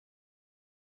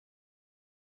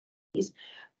policies.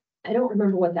 I don't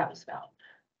remember what that was about.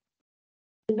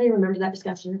 Anybody remember that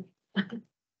discussion?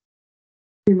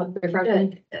 Refresh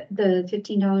me. The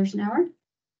 $15 an hour?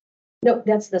 No,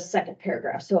 that's the second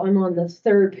paragraph. So I'm on the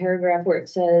third paragraph where it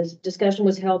says discussion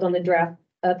was held on the draft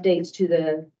updates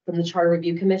from the Charter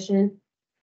Review Commission.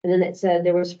 And then it said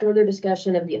there was further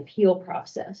discussion of the appeal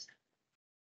process.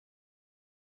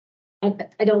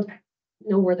 I don't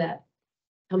know where that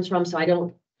comes from, so I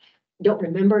don't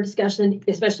remember a discussion,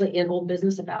 especially in old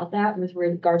business, about that with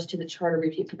regards to the Charter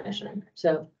Review Commission.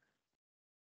 So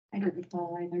I don't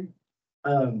recall either.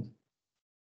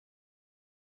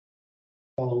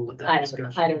 Follow with that I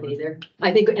discussion. don't either.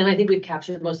 I think we've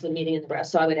captured most of the meeting in the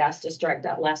rest, so I would ask to strike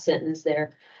that last sentence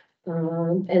there.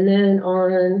 And then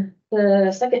on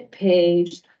the second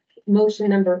page, motion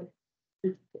number,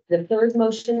 the third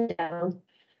motion down,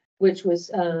 which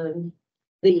was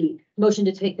the motion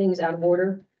to take things out of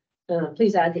order.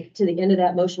 Please add to the end of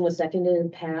that motion was seconded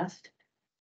and passed.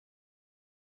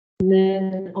 And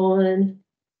then on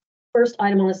first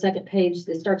item on the second page,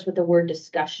 it starts with the word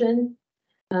discussion.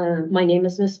 My name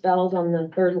is misspelled on the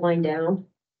third line down.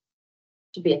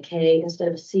 Should be a K instead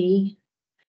of a C.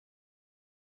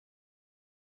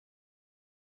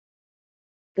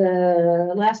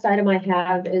 The last item I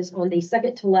have is on the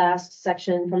second to last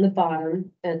section from the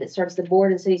bottom, and it starts the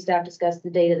board and city staff discuss the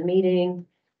date of the meeting.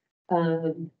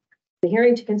 The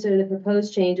hearing to consider the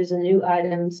proposed changes and new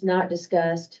items not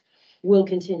discussed will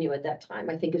continue at that time,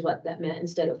 I think is what that meant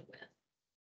instead of with.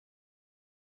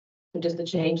 Just the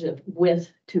change of with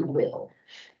to will.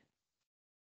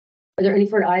 Are there any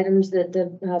further items that the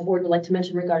board would like to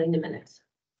mention regarding the minutes?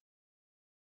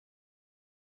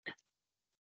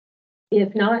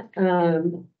 If not,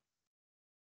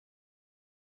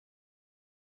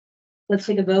 let's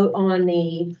take a vote on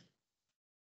the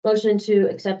motion to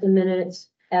accept the minutes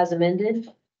as amended.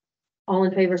 All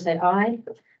in favor, say aye.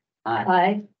 Aye.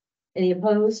 Aye. Any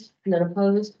opposed? None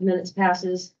opposed. Minutes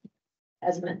passes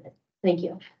as amended. Thank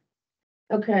you.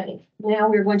 Okay, now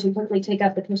we're going to quickly take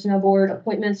up the personnel board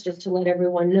appointments, just to let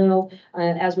everyone know.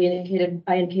 As I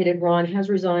indicated, Ron has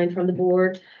resigned from the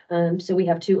board. So we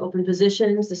have 2 open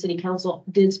positions. The city council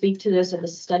did speak to this at the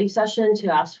study session to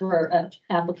ask for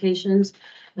applications.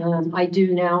 I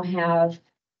do now have,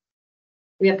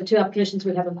 we have the 2 applications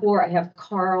we have before. I have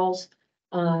Carl's,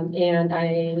 and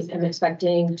I am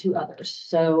expecting 2 others.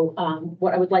 So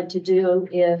what I would like to do,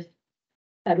 if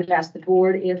I would ask the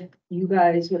board if you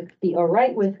guys would be all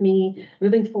right with me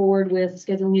moving forward with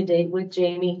scheduling a date with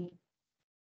Jamie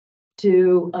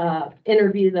to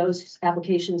interview those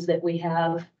applications that we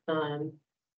have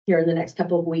here in the next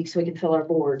couple of weeks, so we can fill our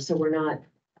board, so we're not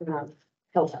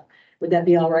held up. Would that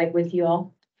be all right with you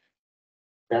all?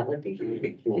 That would be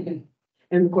great.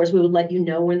 And of course, we would let you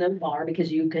know when those are,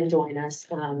 because you can join us.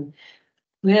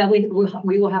 Yeah, we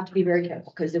will have to be very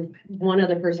careful, because if one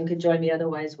other person could join me,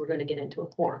 otherwise we're going to get into a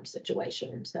quorum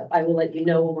situation. So I will let you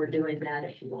know when we're doing that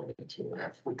if you want me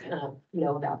to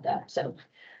know about that. So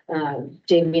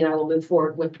Jamie and I will move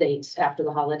forward with dates after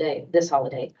this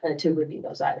holiday, to review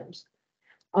those items.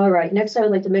 All right, next I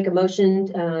would like to make a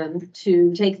motion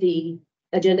to take the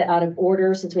agenda out of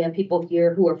order, since we have people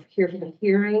here who are here for the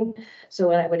hearing.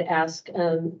 So I would ask,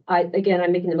 I'm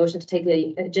making the motion to take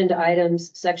the agenda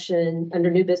items section under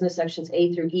new business sections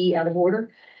A through E out of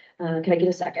order. Can I get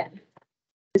a second?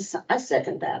 I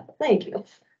second that. Thank you.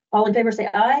 All in favor, say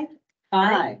aye.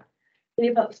 Aye. Any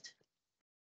opposed?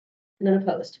 None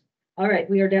opposed. All right,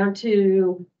 we are down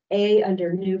to A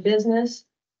under new business.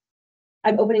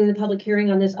 I'm opening the public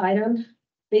hearing on this item.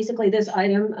 Basically, this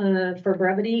item for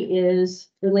brevity is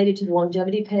related to the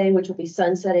longevity pay, which will be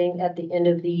sunsetting at the end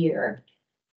of the year.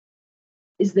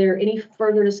 Is there any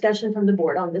further discussion from the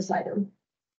board on this item?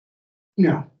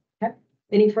 No. Okay.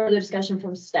 Any further discussion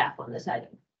from staff on this item?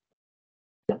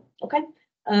 No. Okay.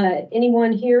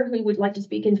 Anyone here who would like to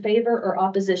speak in favor or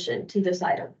opposition to this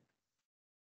item?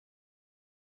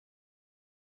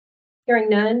 Hearing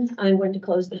none, I'm going to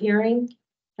close the hearing.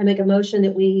 I make a motion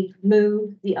that we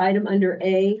move the item under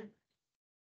A.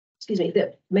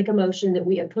 Make a motion that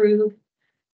we approve.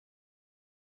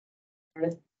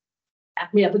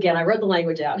 Back me up again. I wrote the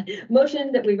language out.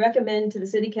 Motion that we recommend to the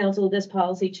city council this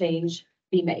policy change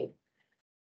be made.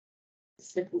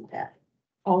 Second that.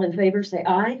 All in favor, say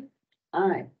aye.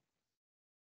 Aye.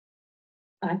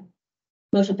 Aye.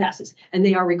 Motion passes, and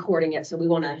they are recording it, so we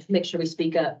want to make sure we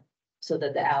speak up so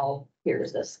that the owl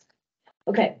hears this.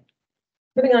 Okay.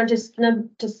 Moving on to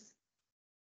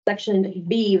section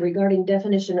B regarding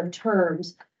definition of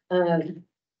terms.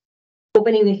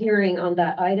 Opening the hearing on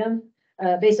that item.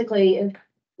 Basically, if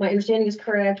my understanding is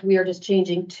correct, we are just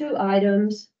changing 2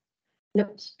 items no,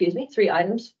 excuse me, 3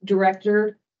 items,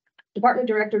 department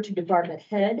director to department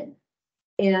head,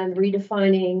 and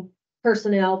redefining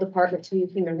personnel department to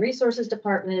human resources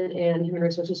department and human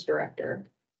resources director.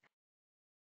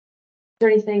 Is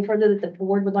there anything further that the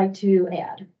board would like to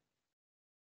add?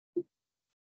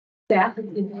 Staff,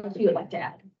 if you would like to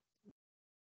add.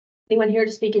 Anyone here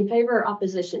to speak in favor or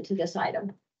opposition to this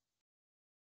item?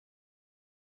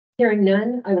 Hearing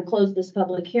none, I will close this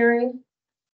public hearing.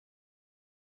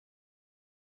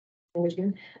 I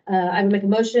will make a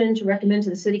motion to recommend to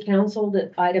the city council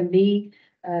that item B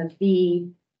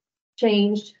be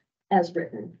changed as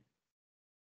written.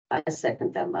 I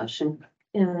second that motion.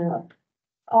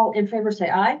 All in favor, say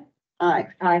aye. Aye.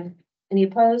 Aye. Any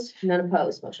opposed? None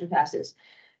opposed. Motion passes.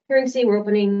 Hearing C, we're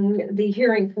opening the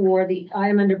hearing for the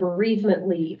item under bereavement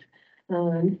leave.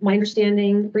 My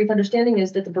brief understanding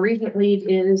is that the bereavement leave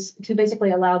is to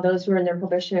basically allow those who are in their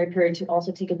probationary period to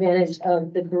also take advantage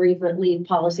of the bereavement leave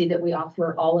policy that we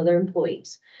offer all other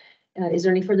employees. Is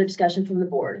there any further discussion from the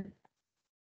board?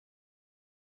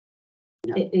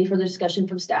 No. Any further discussion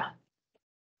from staff?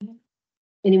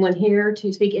 Anyone here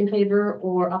to speak in favor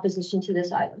or opposition to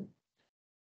this item?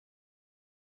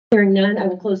 Hearing none, I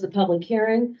will close the public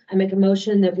hearing. I make a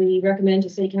motion that we recommend to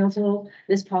city council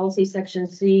this policy section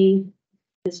C,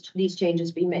 these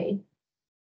changes be made.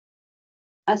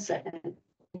 I second.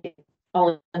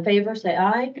 All in favor, say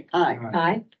aye. Aye.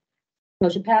 Aye.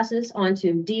 Motion passes. On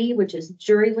to D, which is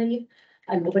jury leave.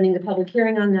 I'm opening the public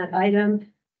hearing on that item.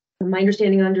 My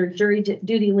understanding under jury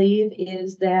duty leave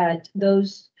is that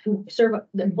those who serve,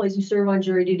 the employees who serve on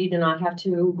jury duty do not have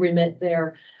to remit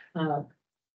their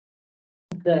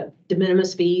the de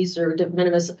minimis fees or de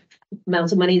minimis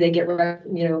amounts of money they get,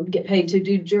 get paid to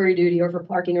do jury duty or for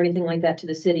parking or anything like that to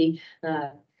the city,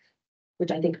 which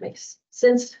I think makes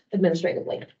sense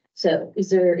administratively. So is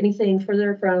there anything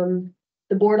further from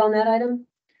the board on that item?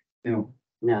 No.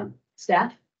 No.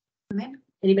 Staff? Okay.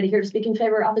 Anybody here to speak in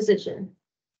favor or opposition?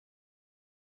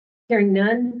 Hearing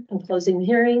none, I'm closing the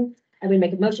hearing. I would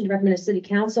make a motion to recommend to city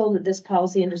council that this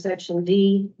policy under section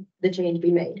D, the change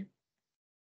be made.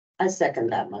 I second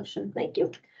that motion. Thank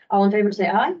you. All in favor, say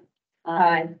aye.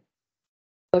 Aye.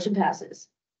 Motion passes.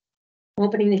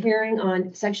 Opening the hearing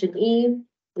on section E,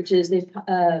 which is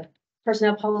the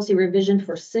personnel policy revision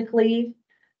for sick leave.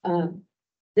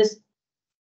 This.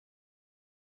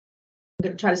 I'm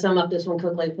going to try to sum up this one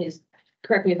quickly, please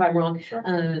correct me if I'm wrong. Sure.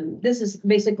 This is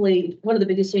basically, one of the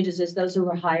biggest changes is those who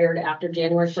were hired after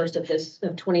January 1st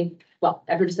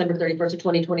after December 31st of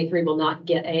 2023 will not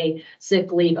get a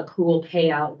sick leave accrual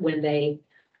payout when they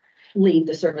leave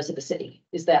the service of the city.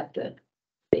 Is that the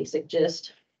basic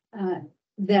gist?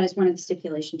 That is one of the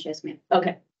stipulations, yes, ma'am.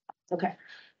 Okay, okay.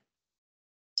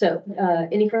 So,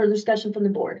 any further discussion from the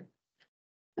board?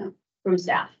 No. From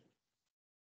staff?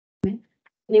 Okay.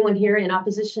 Anyone here in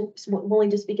opposition,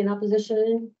 willing to speak in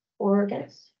opposition or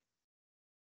against?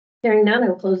 Hearing none, I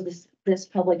will close this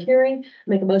public hearing.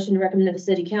 Make a motion to recommend to the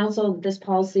city council that this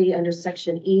policy under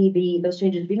section E, those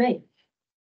changes be made.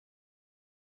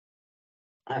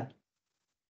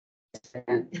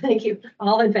 Second. Thank you.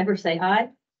 All in favor, say aye.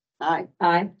 Aye.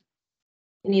 Aye.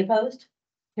 Any opposed?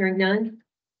 Hearing none.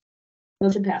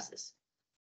 Motion passes.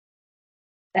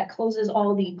 That closes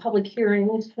all the public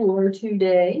hearings for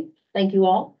today. Thank you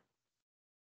all.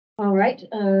 All right,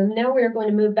 now we are going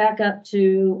to move back up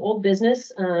to old business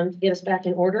to get us back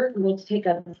in order. We'll take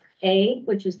up A,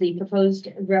 which is the proposed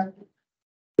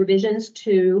revisions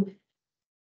to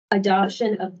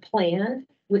adoption of plan,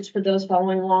 which for those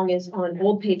following along is on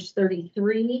old page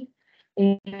 33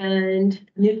 and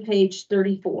new page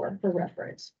 34 for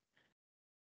reference.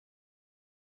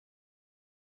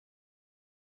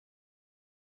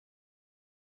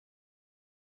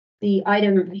 The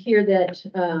item here that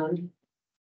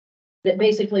that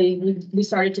basically we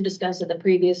started to discuss at the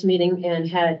previous meeting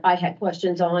and I had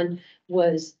questions on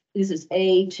was, this is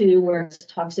A2 where it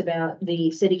talks about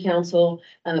the city council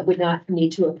would not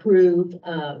need to approve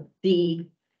the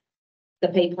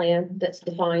pay plan that's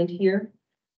defined here.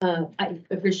 I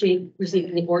appreciate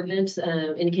receiving the ordinance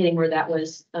indicating where that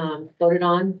was voted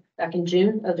on back in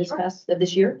June of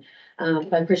this year.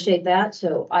 I appreciate that.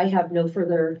 So I have no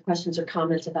further questions or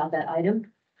comments about that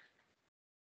item.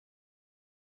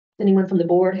 Anyone from the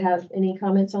board have any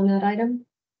comments on that item?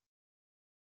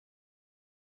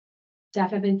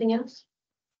 Staff have anything else?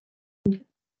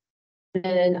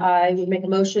 And I would make a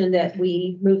motion that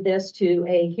we move this to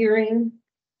a hearing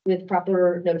with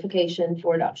proper notification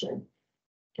for adoption.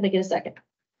 Can I get a second?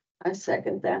 I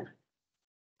second that.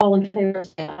 All in favor,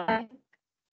 say aye.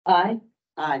 Aye.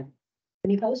 Aye.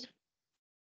 Any opposed?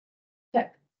 Okay.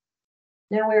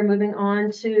 Now we're moving on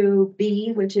to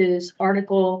B, which is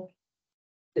article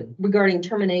regarding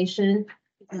termination.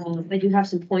 I do have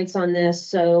some points on this,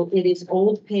 so it is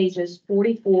old pages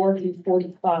 44 through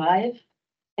 45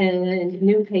 and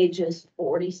new pages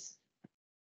 40.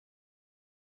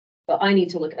 But I need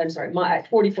to look, I'm sorry, my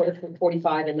 44 to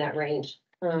 45 in that range.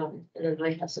 And then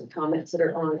I have some comments that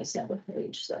are on a separate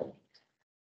page, so.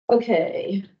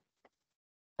 Okay.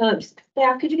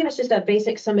 Staff, could you give us just a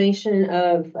basic summation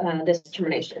of this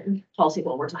termination policy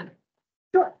one more time?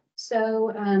 Sure.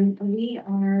 So, we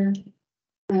are,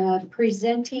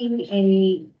 presenting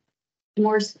a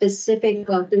more specific,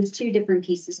 well, there's two different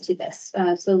pieces to this.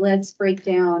 So let's break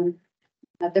down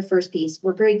the first piece.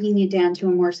 We're breaking it down to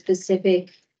a more specific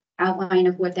outline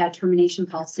of what that termination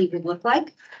policy would look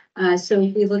like. So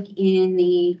if we look in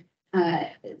the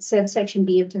subsection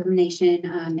B of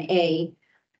termination A,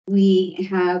 we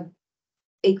have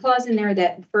a clause in there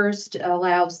that first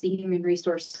allows the Human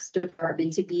Resources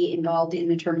Department to be involved in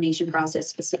the termination process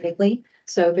specifically.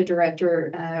 So if a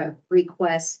director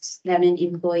requests that an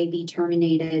employee be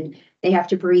terminated, they have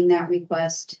to bring that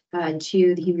request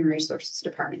to the Human Resources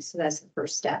Department. So that's the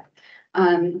first step.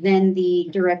 Then the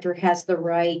director has the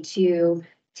right to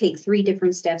take 3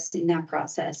 different steps in that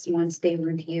process once they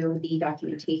review the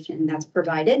documentation that's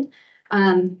provided.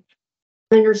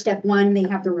 Under step 1, they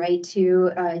have the right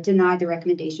to deny the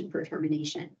recommendation for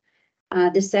termination.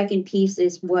 The second piece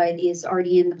is what is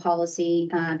already in the policy,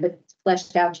 but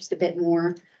fleshed out just a bit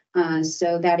more.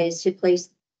 So that is to place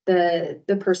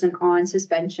the person on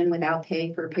suspension without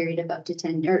pay for a period of up to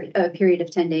 10 or a period of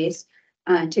 10 days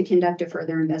to conduct a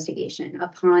further investigation.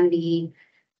 Upon the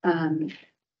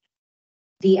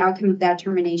outcome of that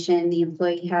termination, the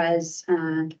employee has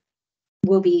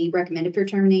will be recommended for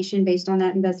termination based on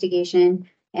that investigation.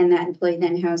 And that employee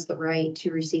then has the right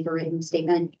to receive a written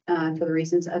statement for the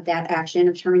reasons of that action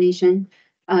of termination.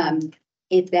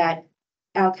 If that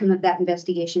outcome of that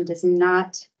investigation does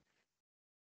not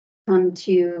come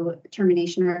to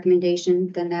termination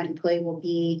recommendation, then that employee will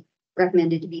be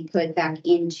recommended to be put back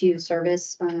into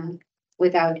service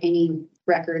without any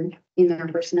record in their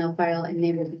personnel file, and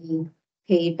they will be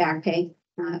paid back pay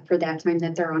for that time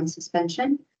that they're on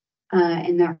suspension.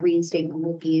 And that reinstatement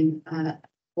will be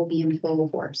in full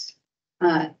force.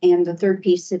 And the third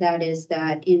piece to that is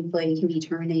that employee can be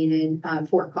terminated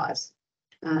for cause,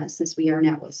 since we are an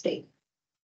at-will state.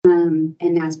 And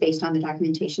that's based on the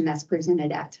documentation that's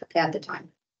presented at the time.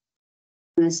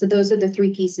 So those are the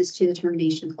 3 pieces to the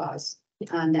termination clause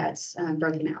that's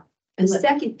broken out. The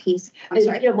second piece, I'm If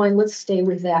sorry. you don't mind, let's stay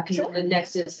with that because Sure. the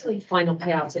next is final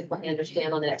payouts, if I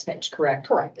understand on the next page, correct?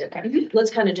 Correct. Okay, let's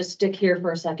kind of just stick here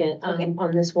for a second Okay.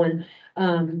 on this one.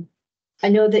 I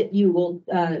know that you will,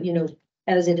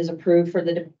 as it is approved for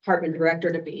the department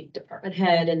director to be department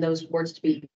head and those words to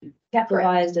be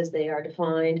capitalized as they are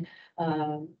defined.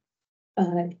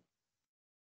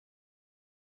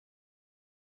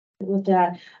 With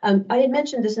that, I had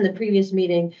mentioned this in the previous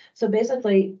meeting. So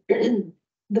basically,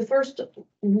 the first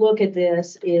look at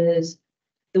this is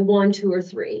the 1, 2, or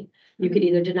 3. You could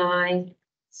either deny,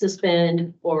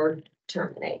 suspend, or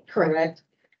terminate, correct?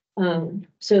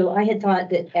 So I had thought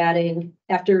that adding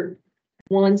after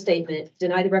one statement,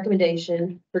 deny the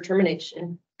recommendation for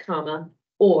termination, comma,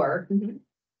 or Mhm.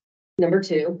 number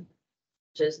 2,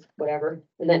 just whatever,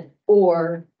 and then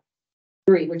or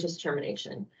 3, which is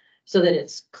termination. So that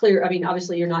it's clear. I mean,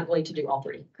 obviously, you're not going to do all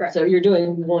 3. Correct. So you're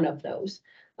doing one of those.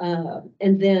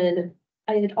 And then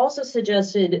I had also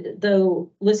suggested,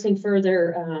 though, listening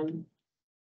further,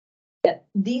 that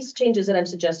these changes that I'm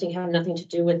suggesting have nothing to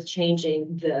do with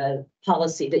changing the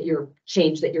policy that you're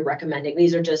recommending.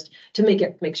 These are just to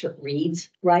make sure it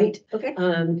reads right. Okay.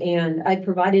 And I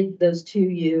provided those to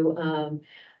you.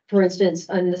 For instance,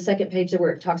 on the second page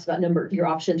where it talks about your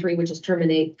option 3, which is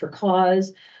terminate for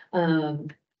cause.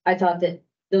 I thought that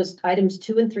those items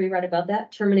 2 and 3 right about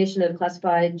that termination of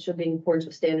classified shall be in accordance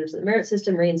with standards of the merit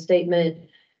system, reinstatement.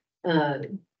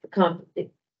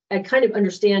 I kind of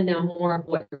understand now more of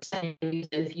what you're saying.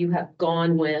 If you have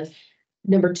gone with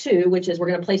number 2, which is we're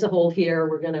going to place a hold here,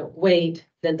 we're going to wait,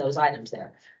 then those items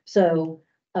there. So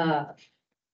I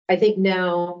think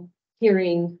now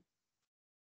hearing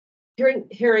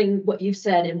what you've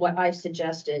said and what I've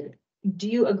suggested, do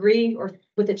you agree or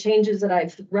with the changes that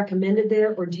I've recommended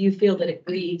there, or do you feel that it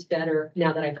reads better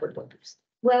now that I've heard what you've said?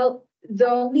 Well, the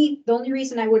only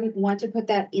reason I wouldn't want to put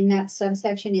that in that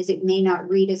subsection is it may not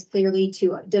read as clearly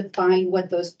to define what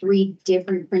those 3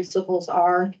 different principles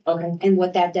are Okay. and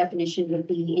what that definition would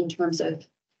be in terms of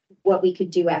what we could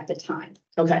do at the time.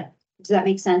 Okay. Does that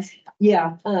make sense?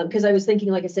 Yeah, because I was thinking,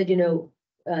 like I said,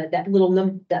 that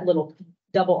little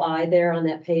double I there on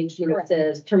that page, you know, it Correct.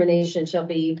 says termination shall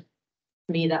be, to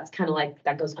me, that's kind of like,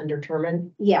 that goes under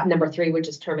Yeah, number 3, which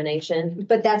is termination.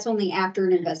 but that's only after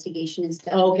an investigation is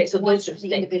done. Oh, okay, so Once those are the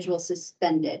state. individual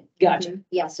suspended. Gotcha.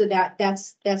 Yeah, so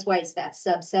that's why it's that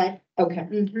subset. Okay,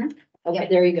 Mhm. okay, Yeah.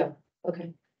 there you go.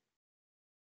 Okay.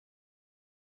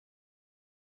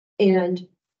 And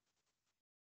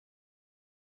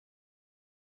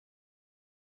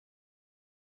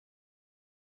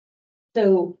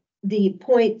so the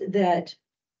point that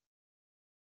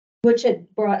Butch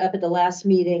had brought up at the last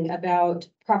meeting about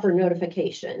proper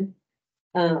notification.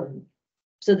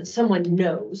 So that someone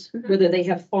knows Mhm. whether they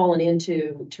have fallen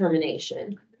into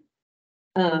termination.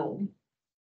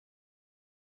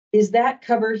 Is that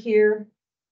covered here?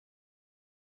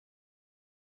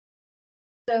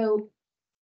 So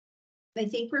I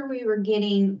think where we were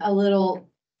getting a little,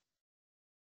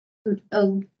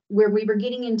 where we were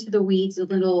getting into the weeds a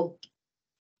little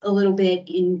bit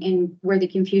in where the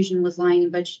confusion was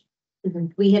lying, but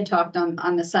Mhm. we had talked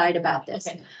on the side about this.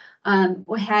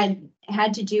 Okay.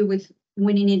 Had to do with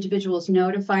when an individual is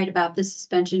notified about the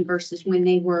suspension versus when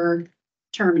they were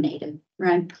terminated,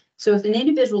 right? So if an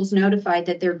individual is notified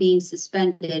that they're being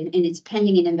suspended and it's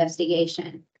pending an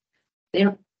investigation,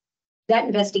 that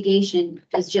investigation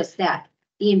is just that.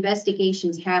 The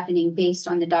investigation's happening based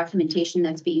on the documentation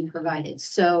that's being provided.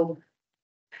 So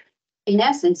in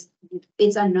essence,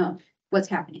 it's unknown what's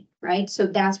happening, right? So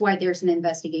that's why there's an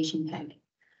investigation pending.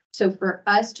 So for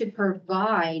us to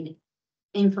provide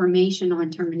information on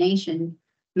termination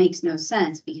makes no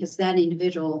sense because that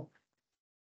individual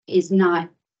is not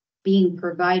being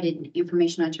provided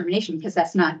information on termination because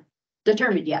that's not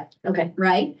determined yet, Okay.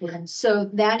 right? Okay. So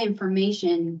that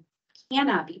information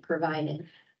cannot be provided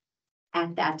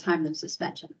at that time of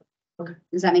suspension. Okay.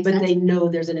 Does that make But sense? they know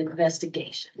there's an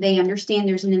investigation. They understand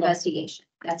there's an investigation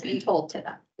that's been told to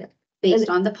them based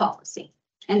on the policy.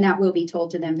 And that will be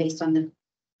told to them based on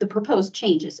the proposed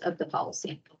changes of the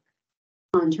policy.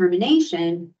 On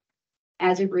termination,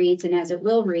 as it reads and as it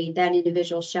will read, that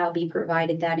individual shall be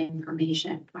provided that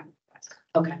information.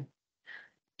 Okay.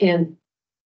 And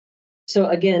so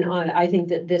again, I think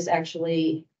that this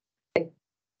actually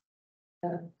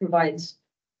provides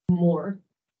more.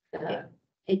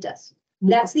 It does.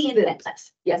 That's the intent.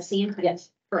 Yes, That's the intent.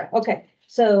 yes. Correct. Okay,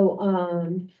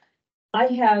 so, I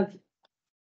have.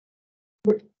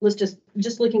 Let's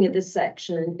just looking at this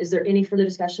section, is there any further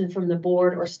discussion from the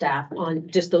board or staff on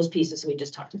just those pieces we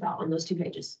just talked about on those 2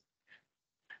 pages?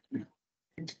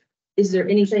 Is there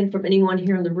anything from anyone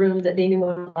here in the room that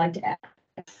anyone would like to add?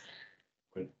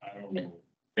 But I don't know,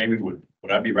 Amy, would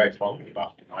I be right talking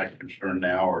about my concern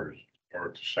now or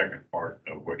the second part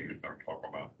of what you're going to talk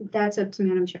about? That's up to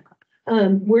Madam Chair.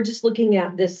 We're just looking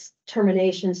at this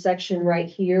termination section right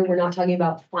here. We're not talking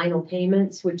about final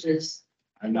payments, which is,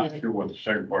 I'm not sure what the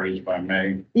second part is, if I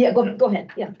may. yeah, go ahead,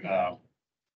 yeah.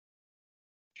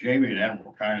 Jamie and Adam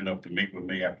were kind enough to meet with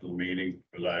me after the meeting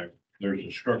because there's a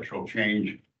structural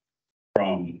change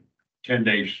from 10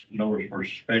 days notice for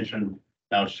suspension.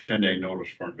 Now it's 10-day notice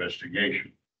for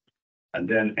investigation. And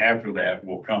then after that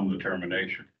will come the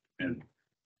termination. And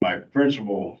my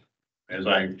principal, as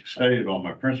I studied on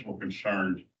my principal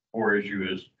concerns or issue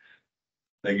is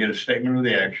they get a statement of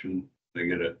the action, they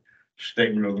get a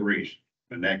statement of the reason,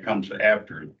 and that comes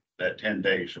after that 10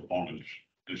 days upon its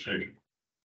decision.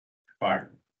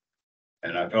 Fire.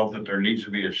 And I felt that there needs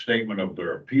to be a statement of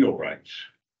their appeal rights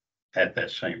at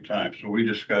that same time. So we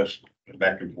discussed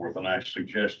back and forth and I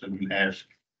suggested and asked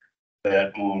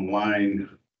that on line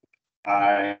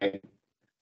I,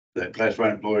 that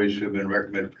classified employees who have been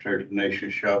recommended for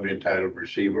termination shall be entitled to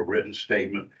receive a written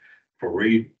statement for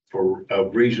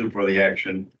reason for the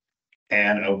action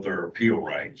and of their appeal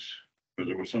rights. Because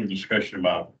there was some discussion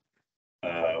about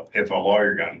if a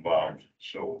lawyer got involved.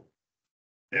 So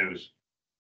it was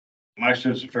my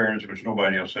sense of fairness, which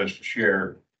nobody else has to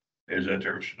share, is that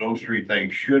those 3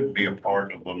 things should be a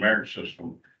part of the merit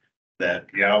system that,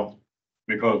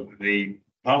 because the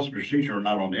policy procedure are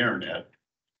not on the internet.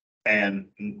 And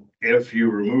if you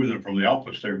remove them from the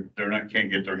office,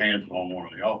 can't get their hands on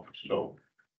one in the office. So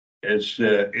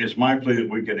it's my plea that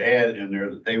we could add in there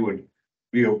that they would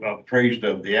be appraised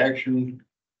of the action,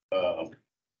 the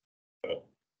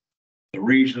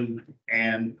reason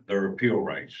and their appeal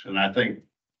rights. And I think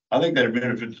that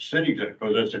benefits the city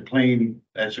because that's a clean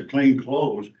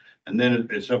close. And then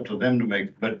it's up to them to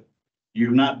make, but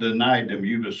you've not denied them,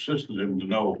 you've assisted them to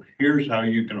know, here's how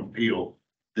you can appeal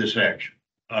this action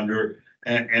under,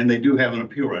 and they do have an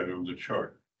appeal right under the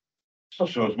chart.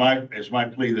 So it's my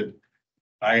plea that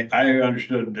I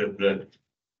understood that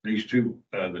these two,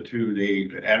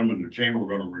 the Adam and the Chamber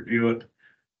were going to review it.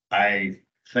 I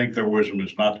think their wisdom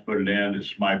is not to put it in.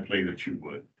 It's my plea that you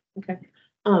would.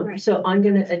 Right. So I'm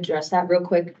gonna address that real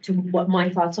quick to what my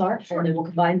thoughts are, and then we'll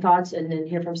combine thoughts and then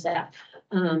hear from staff.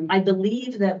 I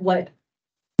believe that what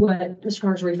Mr.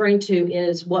 Carter's referring to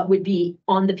is what would be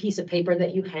on the piece of paper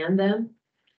that you hand them.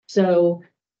 So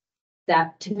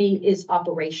that to me is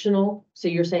operational. So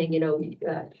you're saying,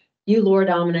 you, Laura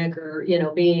Dominic, or,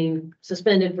 being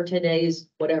suspended for 10 days,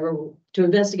 whatever, to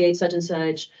investigate such and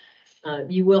such.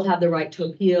 You will have the right to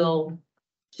appeal.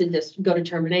 Should this go to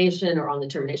termination, or on the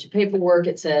termination paperwork,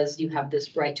 it says you have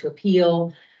this right to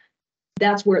appeal.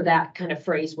 That's where that kind of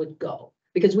phrase would go,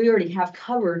 because we already have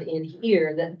covered in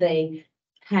here that they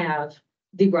have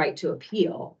the right to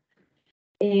appeal.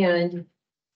 And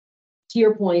to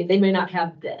your point, they may not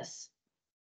have this.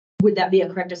 Would that be a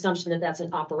correct assumption that that's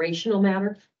an operational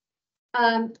matter?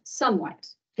 Somewhat.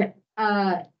 Okay.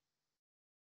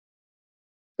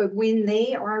 But when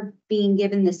they are being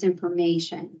given this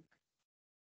information,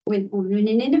 when an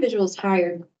individual is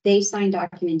hired, they sign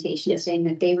documentation Yes. saying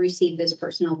that they received this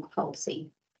personnel policy.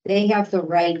 They have the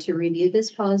right to review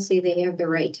this policy. They have the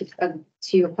right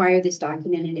to acquire this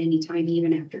document at any time,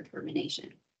 even after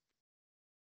termination.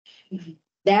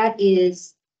 That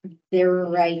is their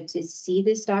right to see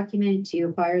this document, to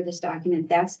acquire this document.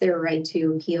 That's their right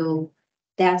to appeal.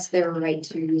 That's their right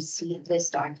to receive this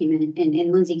document.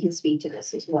 And Lindsay can speak to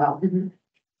this as well.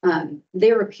 Mhm.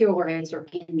 Their appeal rights are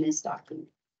in this document.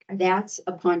 That's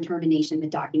upon termination, the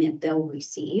document they'll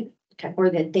receive. Okay. Or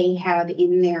that they have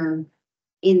in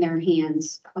their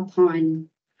hands upon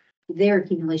their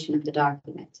accumulation of the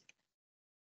document.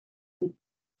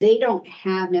 They don't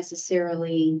have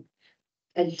necessarily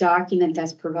a document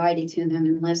that's provided to them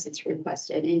unless it's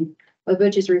requested. And what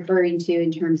Butch is referring to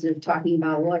in terms of talking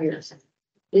about lawyers,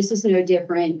 this is no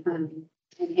different.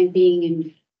 And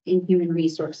being in human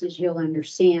resources, you'll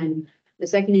understand. The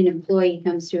second an employee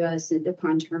comes to us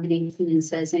upon termination and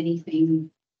says anything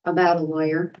about a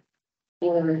lawyer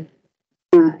or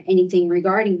anything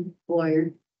regarding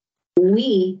lawyer,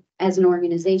 we as an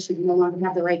organization no longer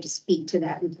have the right to speak to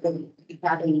that employee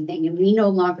about anything, and we no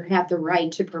longer have the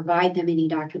right to provide them any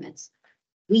documents.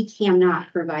 We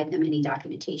cannot provide them any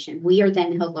documentation. We are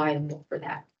then held liable for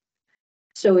that.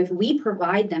 So if we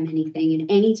provide them anything at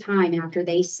any time after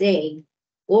they say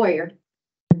lawyer,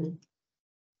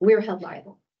 we're held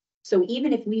liable. So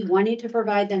even if we wanted to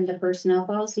provide them the personnel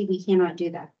policy, we cannot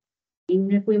do that.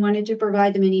 Even if we wanted to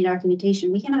provide them any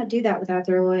documentation, we cannot do that without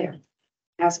their lawyer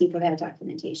asking for that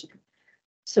documentation.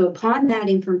 So upon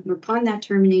that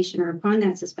termination or upon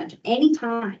that suspension,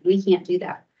 anytime, we can't do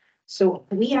that. So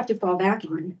we have to fall back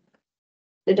on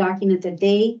the document that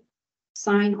they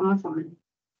sign off on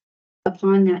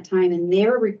upon that time, and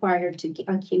they're required to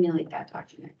accumulate that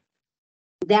document.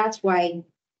 That's why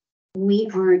we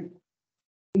aren't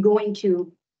going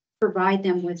to provide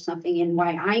them with something, and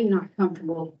why I'm not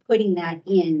comfortable putting that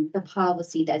in the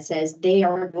policy that says they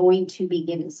are going to be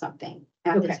given something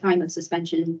at the Okay. time of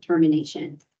suspension,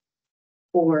 termination,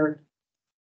 or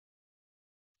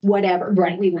whatever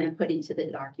Right. we want to put into the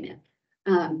document.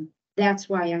 That's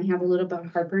why I have a little bit of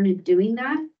heartburn in doing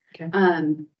that.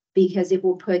 Okay. Because it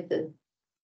will put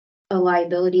a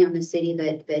liability on the city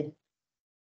that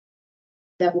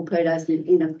will put us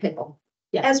in a pickle.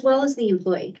 Yeah. As well as the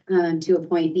employee, to a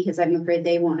point, because I'm afraid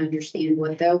they won't understand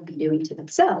what they'll be doing to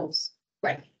themselves.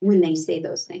 Right. When they say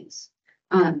those things.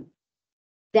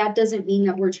 That doesn't mean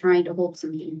that we're trying to hold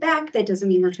something back. That doesn't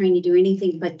mean we're trying to do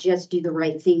anything but just do the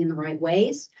right thing in the right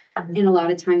ways. Mhm. And a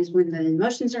lot of times when the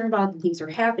emotions are involved and things are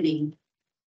happening,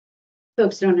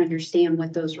 folks don't understand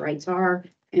what those rights are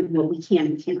and what we can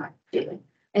and cannot do.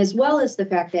 As well as the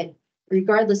fact that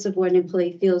regardless of what an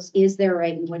employee feels is their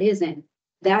right and what isn't,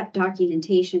 that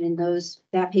documentation and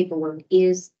that paperwork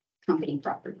is company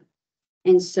property.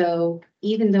 And so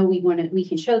even though we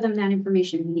can show them that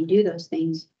information, we can do those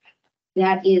things,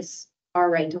 that is our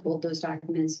right to hold those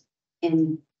documents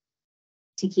and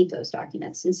to keep those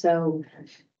documents. And so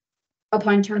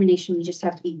upon termination, we just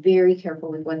have to be very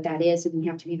careful with what that is, and we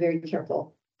have to be very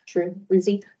careful, true,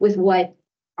 Lindsay, with what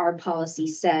our policy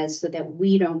says so that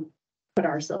we don't put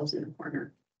ourselves in the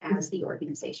corner as the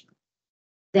organization.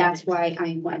 That's why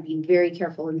I want to be very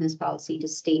careful in this policy to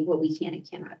state what we can and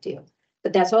cannot do.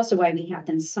 But that's also why we have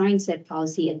them sign said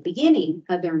policy at the beginning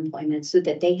of their employment so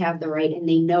that they have the right and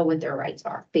they know what their rights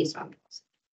are based on policy.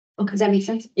 Okay. Does that make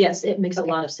sense? Yes, it makes a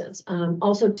Okay. lot of sense.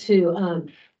 Also too,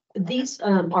 these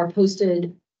are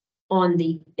posted on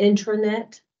the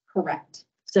intranet. Correct.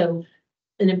 So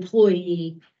an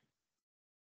employee,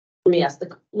 let me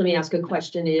ask a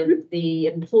question. If the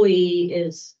employee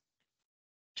is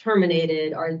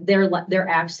terminated, or their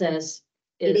access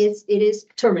It is is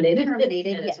terminated.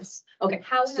 terminated, It is. yes. Okay, so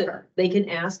However, they can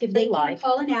ask if they they can like.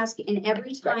 call and ask, and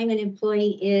every time an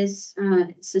employee is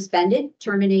suspended,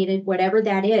 terminated, whatever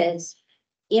that is,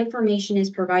 information is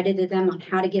provided to them on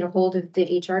how to get a hold of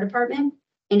the HR department.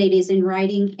 And it is in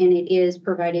writing and it is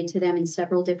provided to them in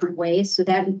several different ways. So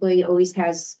that employee always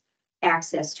has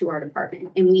access to our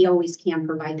department and we always can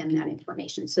provide them that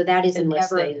information. So that is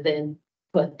Unless never they then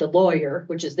put the lawyer,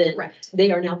 which is then, correct.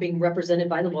 they are now being represented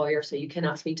by the lawyer, so you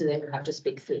cannot speak to them or have to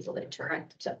speak through the attorney.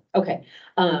 So, okay.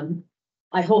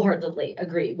 I wholeheartedly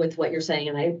agree with what you're saying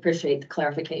and I appreciate the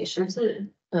clarification. Absolutely.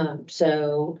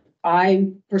 So I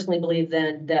personally believe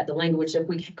then that the language that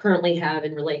we currently have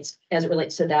and as it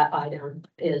relates to that item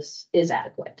is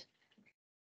adequate.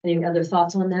 Any other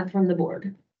thoughts on that from the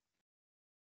board?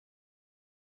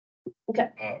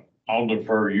 I'll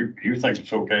defer. You think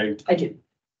it's okay? I do.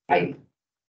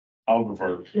 I'll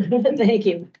defer. Thank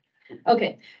you.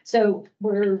 Okay, so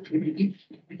we're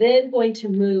then going to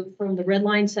move from the red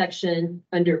line section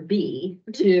under B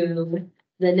to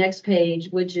the next page,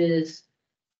 which is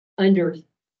under.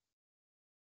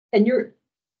 And you're.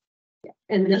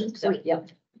 And then, so, yep,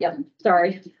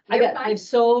 sorry. I have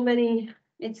so many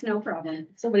It's no problem.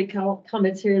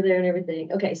 comments here, there and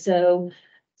everything. Okay, so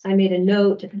I made a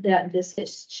note that this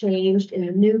is changed in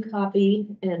the new copy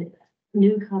and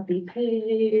new copy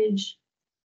page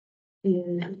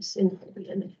is in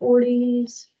the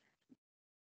 40s.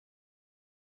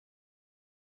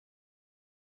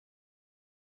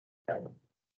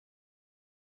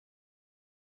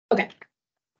 Okay.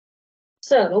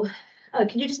 So,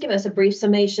 can you just give us a brief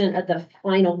summation of the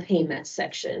final payment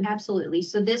section? Absolutely.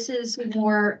 So this is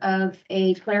more of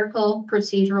a clerical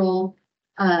procedural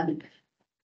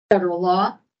federal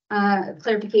law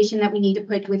clarification that we need to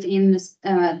put within this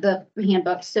the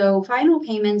handbook. So final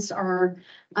payments are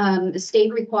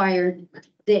state required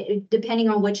that depending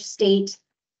on which state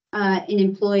an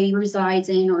employee resides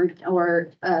in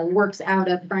or works out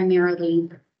of primarily,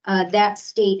 that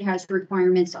state has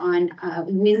requirements on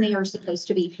when they are supposed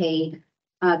to be paid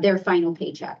their final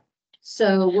paycheck.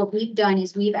 So what we've done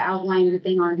is we've outlined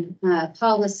within our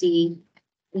policy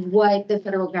what the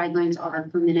federal guidelines are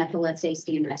from an FLSA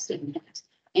standard standpoint.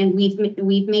 And we've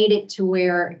made it to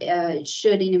where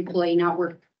should an employee not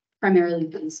work primarily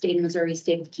for the state of Missouri,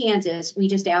 state of Kansas, we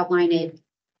just outline it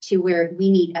to where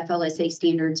we need FLSA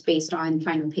standards based on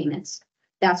final payments.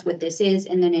 That's what this is.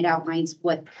 And then it outlines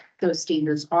what those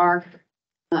standards are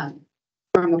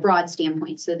from a broad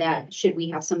standpoint, so that should we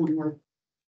have someone work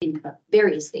in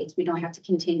various states, we don't have to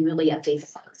continually update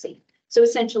the policy. So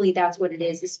essentially, that's what it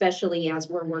is, especially as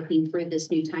we're working through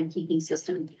this new timekeeping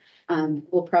system.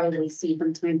 We'll probably see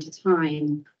from time to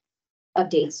time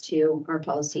updates to our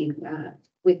policy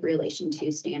with relation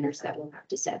to standards that we'll have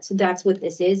to set. So that's what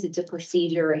this is. It's a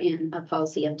procedure and a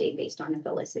policy update based on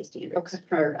FLSA standards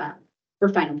for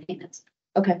final payments.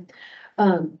 Okay.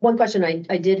 One question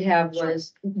I did have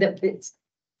was that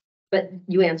but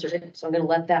you answered it, so I'm gonna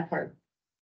let that part.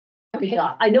 Okay,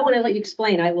 I know when I let you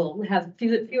explain, I will have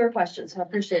fewer questions, so I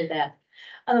appreciate that.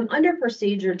 Under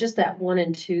procedure, just that 1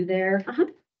 and 2 there. Uh-huh.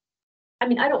 I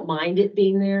mean, I don't mind it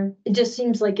being there. It just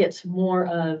seems like it's more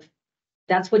of,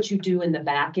 that's what you do in the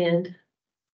back end.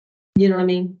 You know what I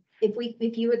mean?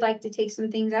 If you would like to take some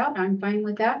things out, I'm fine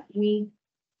with that. We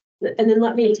And then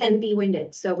let me. tend to be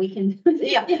winded, so we can.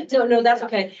 Yeah, no, that's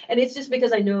okay. And it's just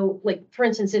because I know, like, for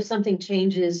instance, if something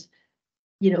changes,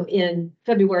 in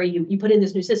February, you put in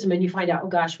this new system and you find out, oh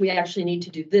gosh, we actually need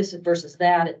to do this versus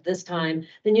that at this time,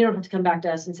 then you don't have to come back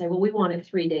to us and say, well, we want it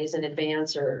 3 days in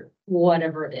advance or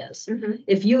whatever it is. Mhm.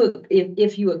 If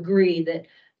you agree that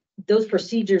those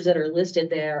procedures that are listed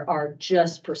there are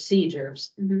just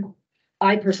procedures, Mhm.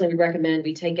 I personally recommend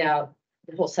we take out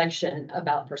the whole section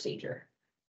about procedure.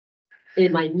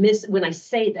 When I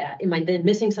say that, am I then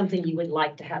missing something you would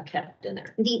like to have kept in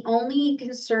there? The only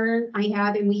concern I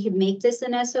have, and we can make this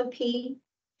an SOP.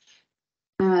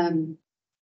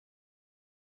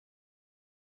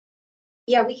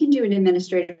 Yeah, we can do an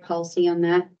administrative policy on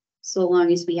that, so long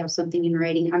as we have something in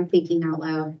writing. I'm thinking out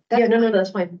loud. Yeah, no,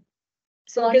 that's fine.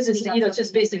 So long Because as it's, we have it's just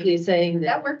something. basically saying That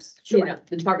that, works.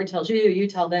 the department tells you, you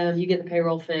tell them, you get the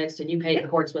payroll fixed and you pay in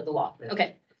accordance with the law.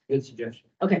 Okay, Good suggestion.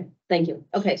 okay, thank you.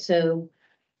 Okay, so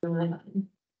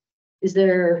is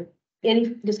there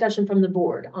any discussion from the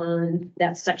board on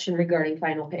that section regarding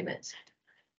final payments?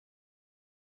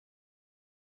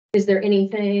 Is there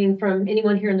anything from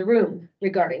anyone here in the room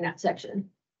regarding that section?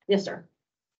 Yes, sir.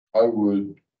 I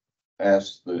would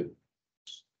ask that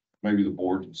maybe the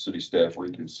board and city staff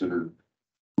reconsider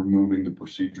removing the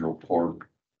procedural part.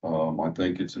 I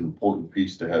think it's an important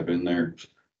piece to have in there.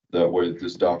 That way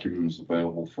this document is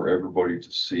available for everybody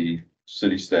to see,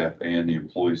 city staff and the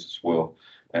employees as well.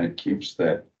 And it keeps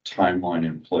that timeline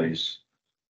in place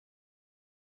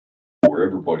for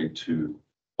everybody to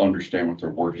understand what they're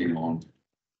working on.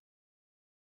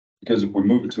 Because if we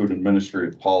move it to an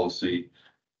administrative policy,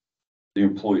 the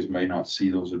employees may not see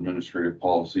those administrative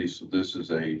policies. So this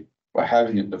is by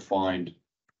having it defined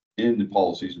in the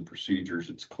policies and procedures,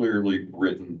 it's clearly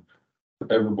written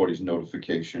for everybody's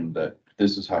notification that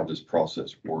this is how this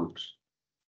process works.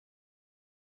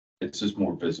 It's just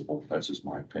more visible. That's just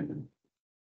my opinion.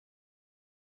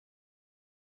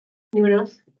 Anyone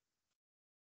else?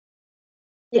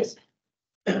 Yes,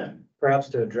 Perhaps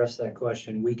to address that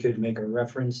question, we could make a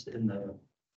reference in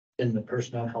the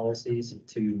personnel policies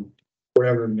to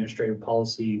whatever administrative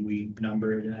policy we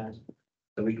number it as.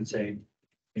 So we could say,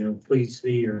 please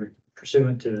see or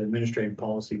pursuant to administrative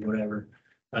policy, whatever.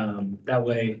 That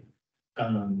way,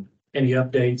 any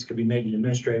updates could be made in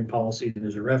administrative policy.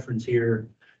 There's a reference here.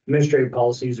 Administrative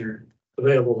policies are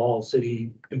available to all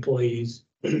city employees,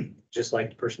 just like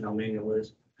the personnel manual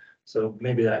is. So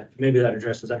maybe that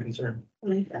addresses that concern.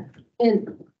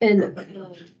 and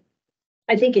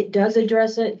I think it does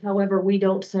address it. However, we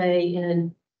don't say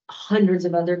in hundreds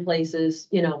of other places,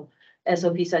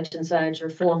 SOP such and such or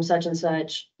form such and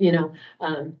such,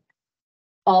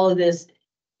 all of this,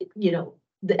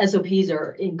 the SOPs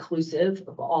are inclusive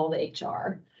of all the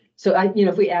HR. So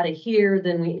if we add it here,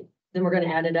 then we're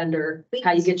gonna add it under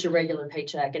how you get your regular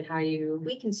paycheck and how you.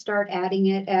 We can start adding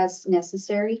it as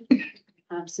necessary,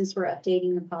 since we're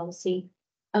updating the policy.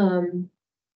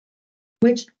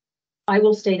 Which I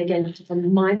will state again,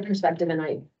 from my perspective,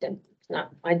 and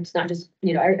it's not just,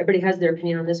 everybody has their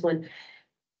opinion on this one.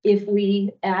 If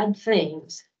we add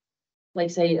things, like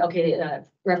say, okay,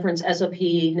 reference SOP,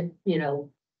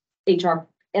 HR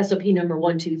SOP number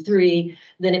 1, 2, 3,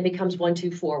 then it becomes 1,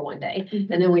 2, 4 one day.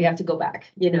 And then we have to go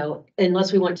back,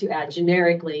 unless we want to add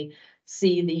generically,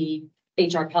 see the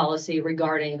HR policy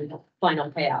regarding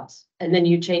final payouts. And then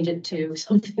you change it to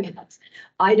something else.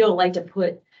 I don't like to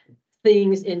put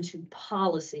things into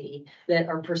policy that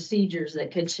are procedures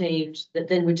that could change, that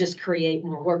then would just create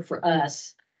more work for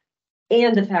us.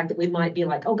 And the fact that we might be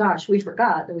like, oh gosh, we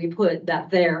forgot that we put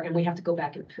that there and we have to go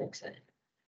back and fix it.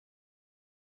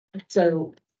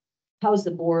 So how's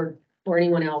the board or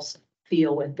anyone else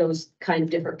feel with those kind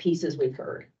of different pieces we've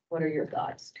heard? What are your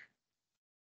thoughts?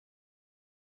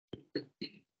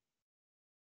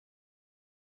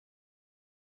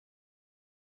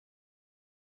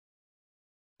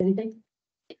 Anything?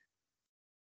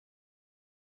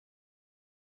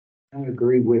 I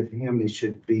agree with him. It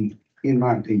should be, in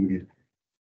my opinion,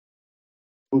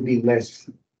 would be less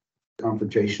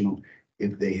confrontational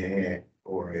if they had,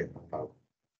 or if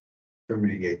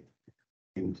terminated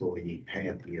employee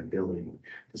had the ability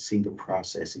to see the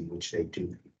process in which they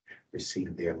do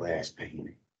receive their last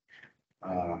payment.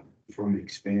 From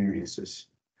experiences,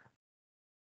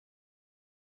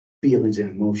 feelings and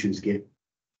emotions get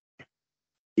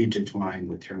intertwined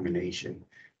with termination,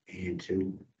 and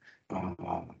to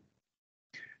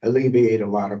alleviate a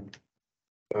lot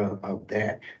of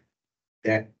that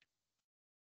the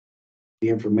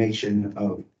information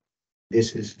of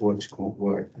this is what's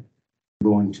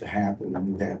going to happen,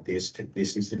 and that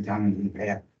this is the time you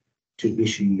have to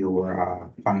issue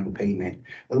your final payment,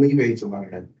 alleviates a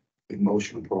lot of the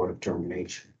emotional part of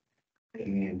termination.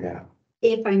 And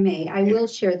If I may, I will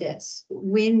share this.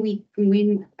 When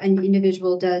an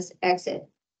individual does exit,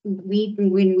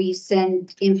 when we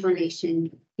send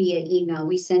information via email,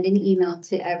 we send an email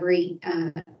to every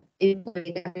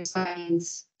employee that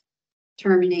resigns,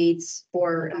 terminates,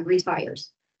 or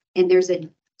retires. And there's a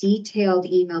detailed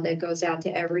email that goes out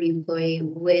to every employee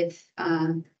with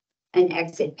an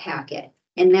exit packet.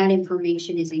 And that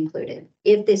information is included.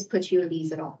 If this puts you at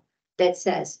ease at all, that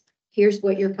says, here's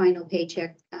what your final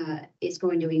paycheck is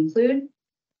going to include.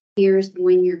 Here's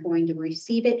when you're going to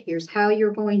receive it. Here's how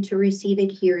you're going to receive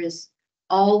it. Here is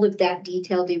all of that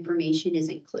detailed information is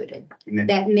included.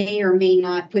 That may or may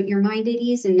not put your mind at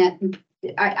ease, and that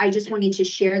I just wanted to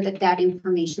share that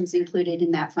information is included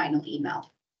in that final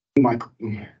email. my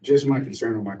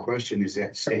concern or my question is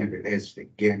that standard as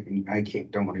again,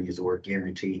 don't want to use the word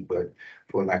guaranteed, but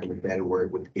for lack of a better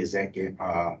word, is that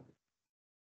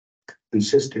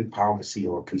consistent policy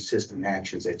or consistent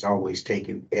actions that's always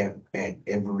taken at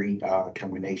every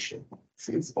termination?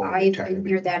 Since Or I've been retirement.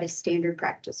 here, that is standard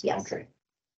practice, yes. Okay.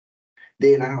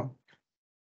 Then I'll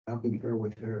concur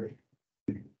with her.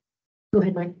 Go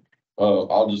ahead, Mike.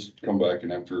 I'll just come back,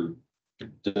 and after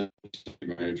the Deputy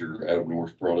Manager Adam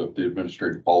North brought up the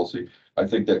administrative policy, I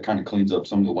think that kind of cleans up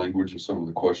some of the language and some of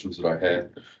the questions that I had.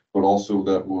 but also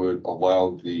that would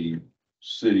allow the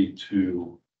city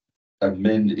to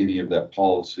amend any of that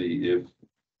policy if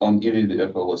on any of the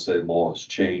FLSA laws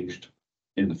changed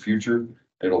in the future.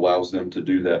 It allows them to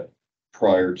do that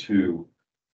prior to,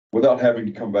 without having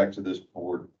to come back to this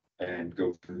board and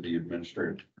go through the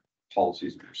administrative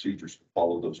policies and procedures to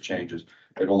follow those changes.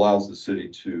 It allows the city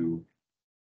to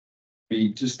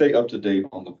stay up to date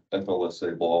on the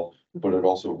FLSA law, but it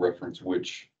also reference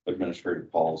which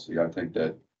administrative policy. I think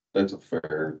that's a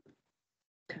fair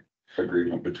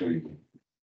agreement between.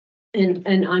 And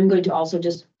I'm going to also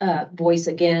just voice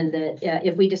again that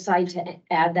if we decide to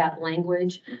add that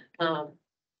language,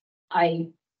 I'm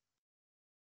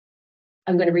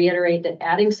going to reiterate that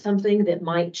adding something that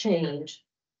might change,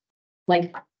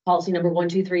 like policy number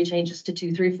 123 changes to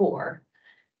 234.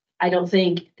 I don't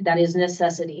think that is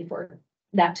necessity for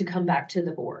that to come back to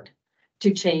the board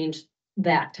to change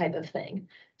that type of thing.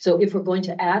 So if we're going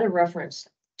to add a reference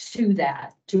to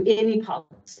that, to any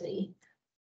policy,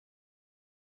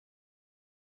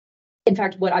 in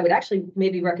fact, what I would actually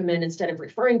maybe recommend instead of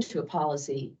referring to a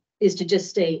policy is to just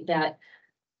state that,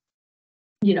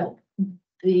 you know,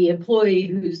 the employee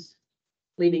who's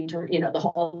leaving term, you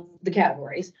know, the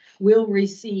categories will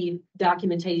receive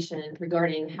documentation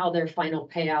regarding how their final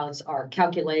payouts are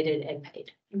calculated and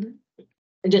paid. Mhm.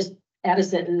 And just add a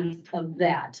sentence of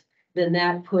that, then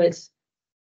that puts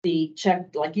the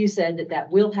check, like you said, that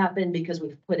will happen because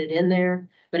we've put it in there,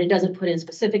 but it doesn't put in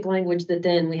specific language that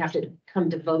then we have to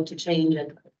come to vote to change a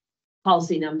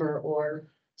policy number or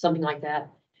something like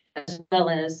that. As well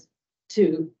as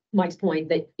to Mike's point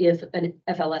that if an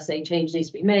FLSA change needs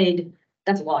to be made,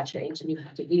 that's a law change and you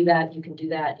have to do that. You can do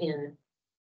that in,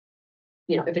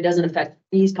 you know, if it doesn't affect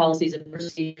these policies and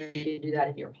procedures, you can do that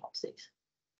in your policies.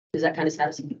 Does that kind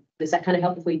of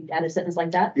help if we add a sentence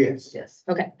like that? Yes. Yes.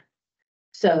 Okay.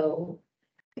 So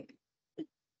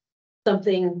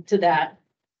something to that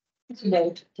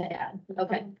note to add.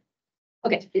 Okay.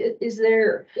 Okay. Is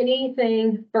there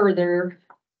anything further?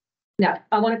 Now,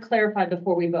 I want to clarify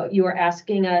before we vote. You are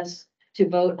asking us to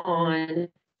vote on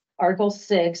Article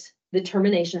 6, the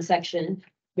termination section,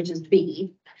 which is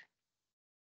B.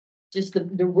 Just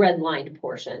the red lined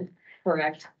portion,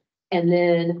 correct? And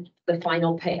then the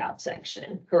final payout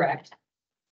section, correct?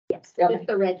 Yes, Okay.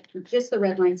 just the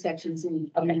red line sections in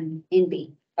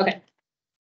B. Okay.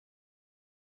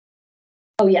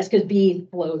 Oh, yes, because B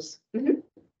flows. Mhm.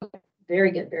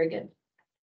 Very good, very good.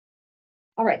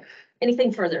 All right,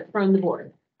 anything further from the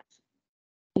board?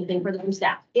 Anything further from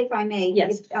staff? If I may.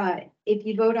 Yes. If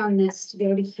you vote on this to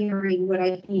go to hearing, what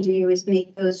I can do is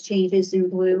make those changes in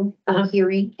blue Uh-huh. for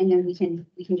hearing, and then we can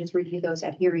just review those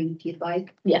at hearing if you'd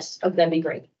like. Yes, oh, that'd be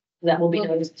great. That will be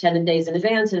noticed 10 days in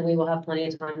advance and we will have plenty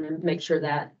of time to make sure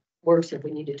that works if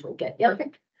we need to tweak it.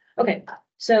 Yep. Okay,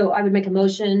 so I would make a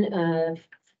motion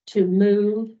to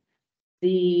move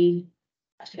the,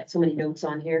 I've got so many notes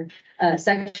on here,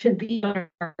 section B on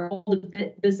our old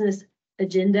business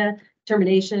agenda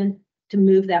termination, to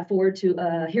move that forward to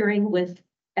a hearing with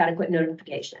adequate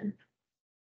notification.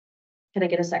 Can I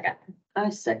get a second? I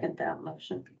second that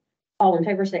motion. All in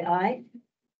favor, say aye.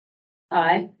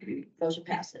 Aye, motion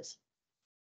passes.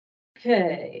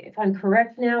 Okay, if I'm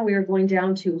correct now, we are going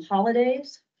down to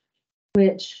holidays,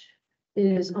 which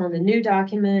is on the new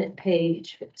document,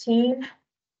 page 15.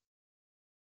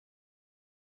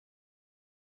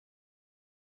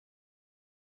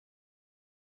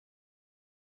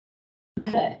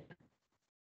 Okay.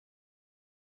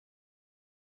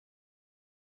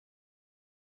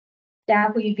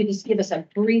 Staff, will you could just give us a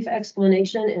brief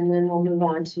explanation and then we'll move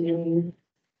on to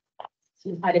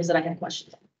some items that I have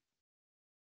questions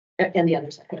on. And the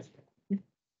others.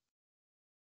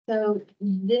 So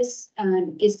this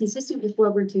is consistent with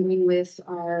what we're doing with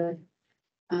our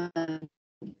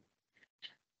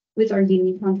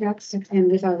union contracts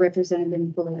and with our representative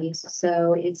employees.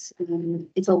 So it's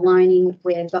aligning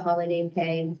with the holiday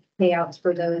payouts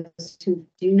for those who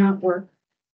do not work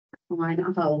on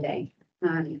a holiday.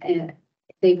 And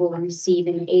they will receive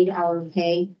an 8-hour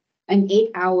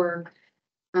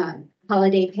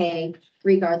holiday pay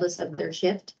regardless of their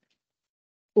shift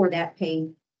for that pay,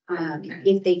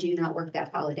 if they do not work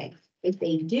that holiday. If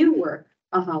they do work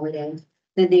a holiday,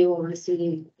 then they will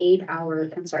receive 8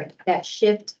 hours, that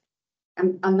shift.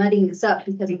 I'm mudding this up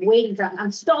because I'm waiting for,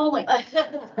 I'm stalling.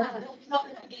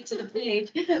 Get to the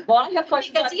page. Well, I have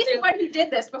questions. Because he's the one who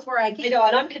did this before I I came. know,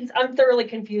 and I'm thoroughly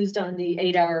confused on the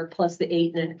 8-hour plus the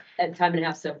 8 and time and a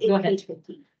half, so go ahead.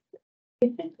 8:15.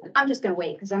 I'm just gonna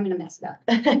wait because I'm gonna mess it up.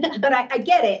 But I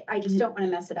get it. I just don't want to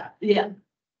mess it up. Yeah,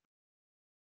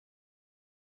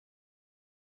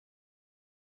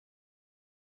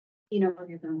 You know where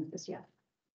you're going with this, yeah.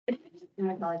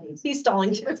 My apologies. He's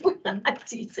stalling too. I'm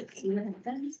teasing. See what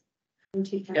happens? One,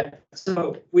 two, three. Yeah,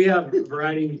 so we have a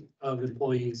variety of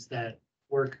employees that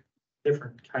work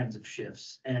different kinds of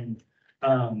shifts and,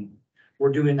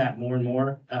 we're doing that more and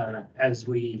more, as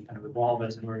we kind of evolve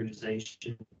as an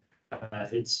organization.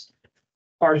 It's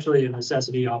partially a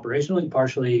necessity operationally,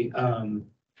 partially,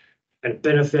 a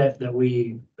benefit that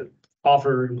we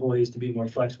offer employees to be more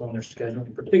flexible in their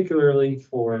scheduling, particularly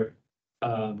for,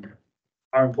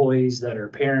 our employees that are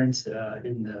parents,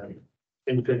 in the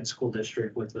independent school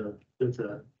district with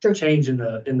the Sure. change in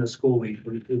the school week.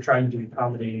 We're trying to be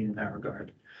accommodating in that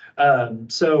regard.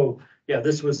 So, yeah,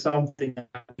 this was something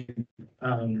that we,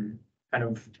 kind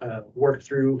of, worked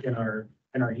through in our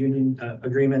union,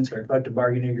 agreements, our collective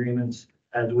bargaining agreements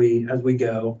as we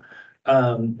go.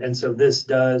 And so this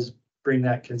does bring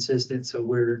that consistent. So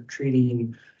we're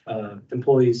treating,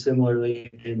 employees similarly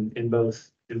in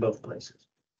both places.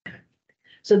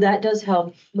 So that does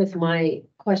help with my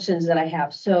questions that I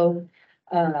have. So,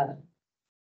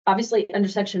 obviously, under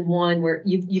section 1, where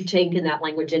you've taken that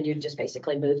language and you've just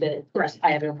basically moved it. Right.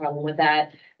 I have no problem with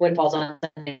that. When it falls on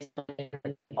Sunday, when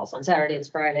it falls on Saturday, it's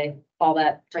Friday, all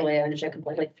that, totally, I understand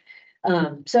completely.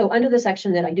 So under the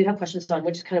section that I do have questions on,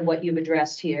 which is kind of what you've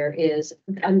addressed here, is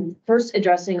I'm first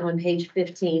addressing on page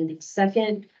 15, the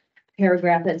second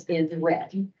paragraph that's in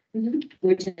red,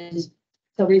 which is,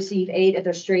 they'll receive 8 at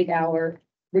their straight hour,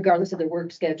 regardless of their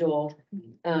work schedule.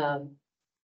 And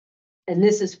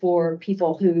this is for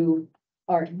people who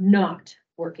are not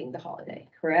working the holiday,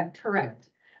 correct? Correct.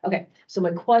 Okay, so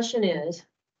my question is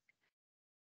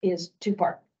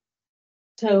two-part.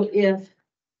 So if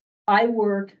I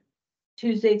work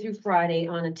Tuesday through Friday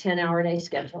on a 10-hour day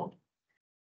schedule,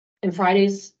 and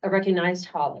Friday's a recognized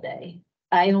holiday,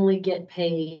 I only get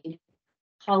paid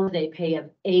holiday pay of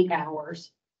 8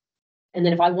 hours. And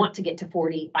then if I want to get to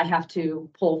 40, I have to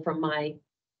pull from my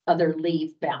other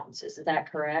leave balances. Is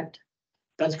that correct?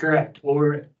 That's correct.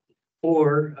 Or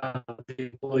the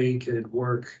employee could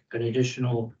work an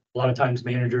additional, a lot of times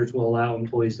managers will allow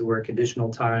employees to work additional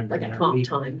time. Like during a that comp week.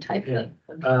 time type Yeah.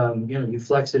 thing? You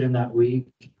flex it in that week.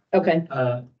 Okay,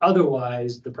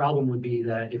 Otherwise, the problem would be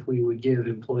that if we would give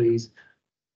employees,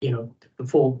 the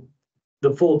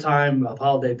full time of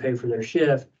holiday pay for their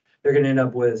shift, they're gonna end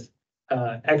up with,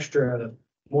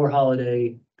 more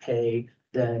holiday pay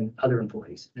than other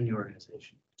employees in the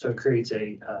organization. So it creates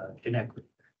a, inequity.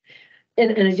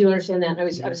 and I do understand that. I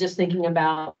was just thinking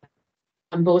about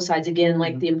on both sides again,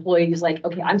 like the employee is like,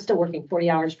 okay, I'm still working 40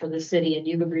 hours for the city and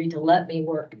you've agreed to let me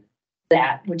work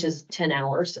that, which is 10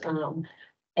 hours.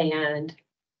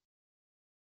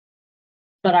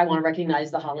 But I want to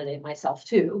recognize the holiday myself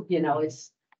too,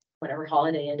 it's whatever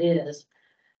holiday it is.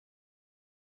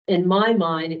 In my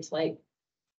mind, it's like,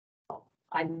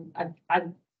 I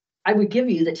would give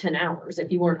you the 10 hours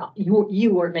if you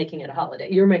weren't making it a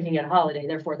holiday. You're making it a holiday,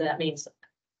 therefore that means,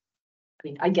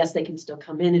 I guess they can still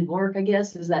come in and work, I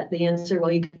guess. Is that the answer?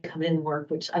 Well, you can come in and work,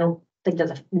 which I don't think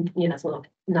that's it's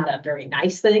not a very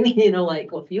nice thing,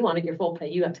 like, well, if you wanted your full pay,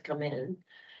 you have to come in.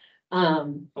 A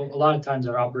lot of times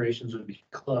our operations would be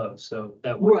closed, so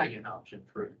that would be an option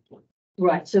for employees.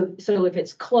 Right, so if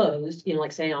it's closed,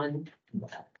 like say on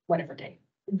whatever day,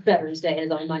 Veterans Day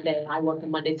is on Monday, and I work a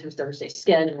Monday through Thursday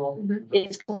schedule,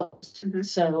 it's closed. Mhm.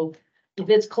 So if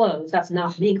it's closed, that's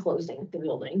not me closing the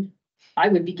building. I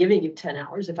would be giving you 10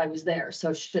 hours if I was there,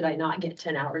 so should I not get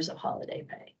 10 hours of holiday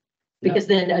pay? Because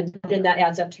then that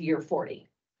adds up to your 40.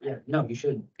 Yeah, no, you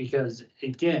shouldn't, because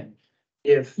again,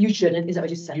 if You shouldn't, is that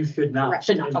what you said? you should not, Correct.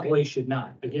 Should not, okay. employees should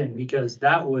not, again, because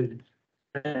that would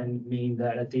then mean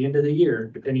that at the end of the year,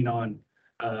 depending on,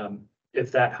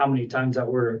 how many times that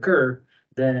were occur,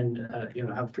 then,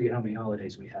 I forget how many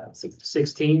holidays we have,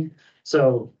 16.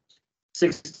 So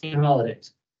 16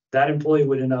 holidays, that employee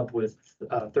would end up with,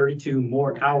 32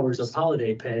 more hours of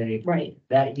holiday pay Right,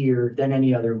 that year than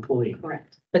any other employee.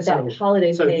 Correct. but that So-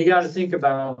 holiday So pay. you gotta think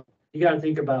about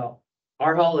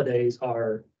our holidays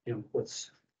are,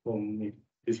 let me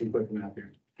do some quick math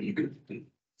here.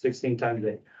 16 times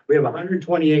 8. We have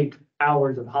 128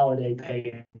 hours of holiday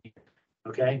pay.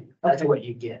 Okay, that's Okay. what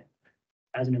you get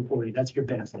as an employee. That's your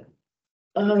benefit.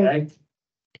 Oh, Okay.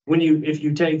 If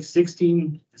you take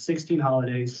 16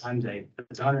 holidays times 8,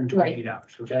 it's 128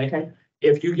 hours. Okay. Okay.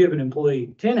 If you give an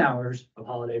employee 10 hours of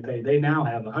holiday pay, they now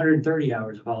have 130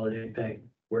 hours of holiday pay,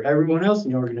 where everyone else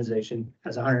in the organization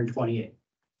has 128.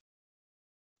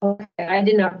 Okay, I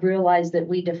did not realize that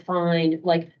we defined,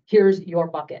 like, here's your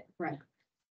bucket.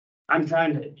 I'm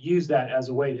trying to use that as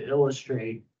a way to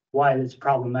illustrate why it's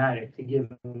problematic to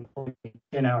give an employee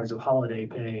 10 hours of holiday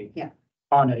pay. Yeah.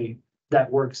 That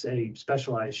works a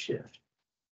specialized shift.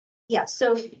 Yeah,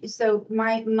 so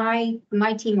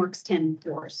my team works 10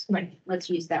 floors. Right. Let's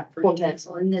use that for Well,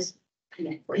 example, in this.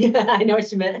 Yeah, Yeah, I know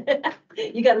what you meant.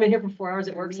 You got them in here for 4 hours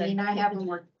at work. so- And I have them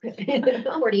work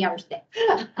 40 hours a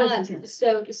day.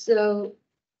 So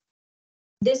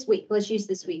this week, let's use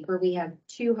this week where we have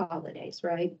 2 holidays,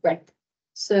 right? Right.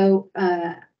 So,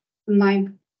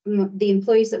 the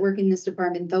employees that work in this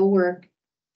department, they'll work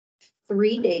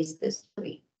 3 days this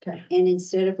week. Okay. And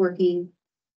instead of working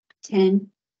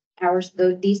 10 hours,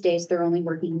 though, these days, they're only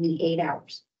working the 8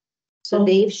 hours. So Oh.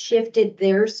 they've shifted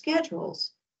their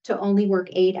schedules to only work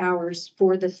 8 hours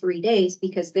for the 3 days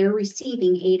because they're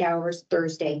receiving 8 hours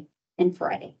Thursday and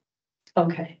Friday.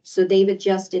 Okay, So they've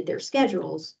adjusted their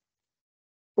schedules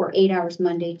for 8 hours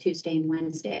Monday, Tuesday, and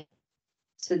Wednesday.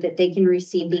 So that they can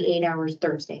receive the 8 hours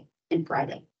Thursday and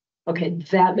Friday. okay,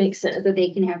 that makes sense. So they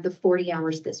can have the 40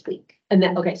 hours this week. And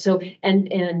that, okay, so,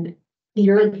 and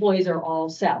your employees are all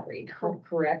salaried,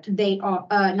 correct? They are,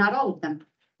 not all of them.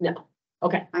 No,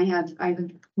 okay, I have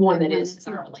one that One is that's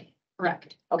not. hourly.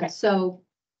 correct. Okay, So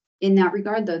in that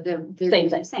regard, though, they're Same doing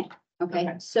thing. the same. Okay,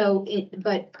 Okay. so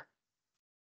but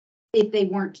if they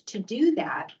weren't to do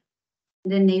that,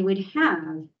 then they would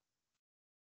have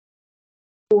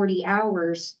 40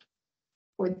 hours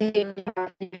or they would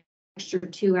have an extra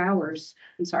 2 hours.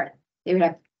 I'm sorry, they would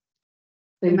have,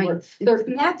 they my, work their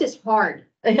math is hard.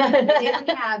 They would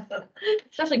have,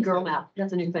 especially girl math,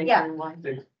 that's a new thing. Yeah. in life.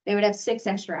 they would have 6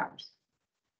 extra hours.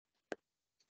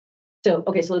 So,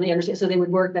 okay, so let me understand, so they would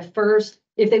work the first,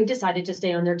 if they decided to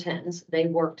stay on their 10s, they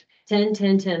worked 10,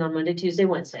 10, 10 on Monday, Tuesday,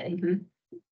 Wednesday, Mhm.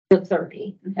 for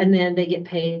 30, Mhm. and then they get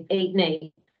paid 8 and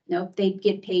 8. Nope, they'd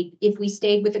get paid, if we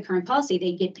stayed with the current policy,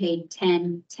 they'd get paid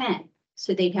 10, 10.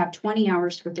 So they'd have 20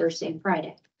 hours for Thursday and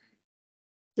Friday.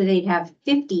 So they'd have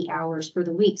 50 hours for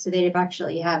the week. So they'd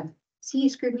actually have, see, you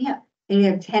screwed me up. They'd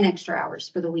have 10 extra hours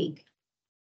for the week.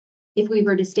 If we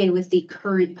were to stay with the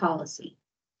current policy.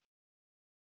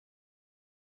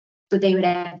 So they would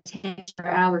have 10 extra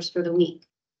hours for the week.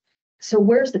 So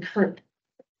where's the current?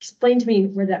 Explain to me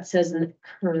where that says in the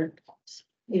current policy.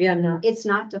 Maybe I'm not. It's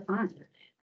not defined.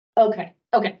 Okay,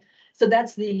 okay, so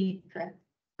that's the Correct.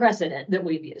 precedent that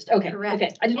we've used. Okay, Correct. okay.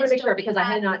 I just want to make sure because I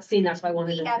had not seen that, so I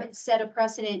wanted We to. haven't set a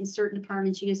precedent and certain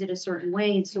departments use it a certain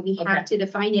way, and so we Okay. have to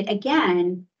define it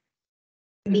again.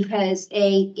 Because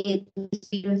it needs to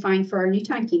be defined for our new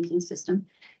timekeeping system,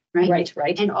 right? Right,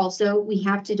 right. And also, we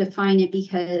have to define it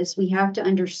because we have to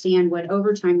understand what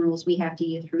overtime rules we have to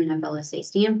use from an FLSA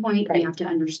standpoint. We Right. have to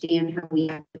understand how we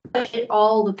have to budget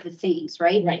all of the things,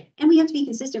 right? Right. And we have to be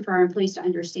consistent for our employees to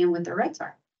understand what their rights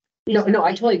are. No, no,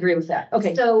 I totally agree with that.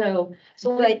 Okay, so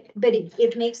But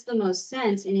it makes the most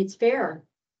sense and it's fair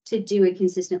to do it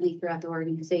consistently throughout the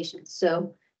organization.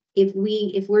 So if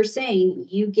we're saying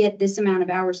you get this amount of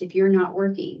hours if you're not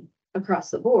working across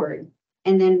the board,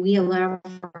 and then we allow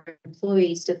our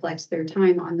employees to flex their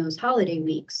time on those holiday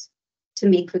weeks to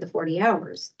make for the 40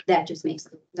 hours, that just makes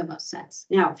the most sense.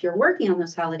 Now, if you're working on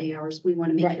those holiday hours, we want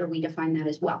to make Right. sure we define that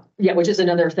as well. yeah, which is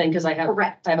another thing, because I have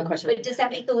Correct. a question. But does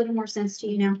that make a little more sense to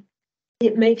you now?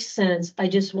 It makes sense. I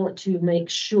just want to make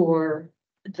sure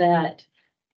that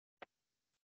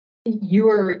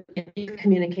you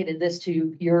communicated this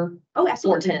to your, Oh,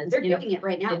 absolutely. 410s, They're you know? doing it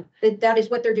right Yeah. now. That is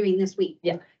what they're doing this week.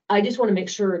 I just want to make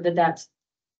sure that that's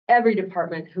every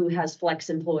department who has flex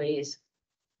employees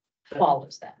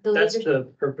follows that. The That's leadership,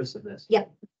 the purpose of this.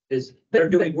 Yep. Is,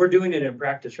 But- we're doing it in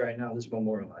practice right now, this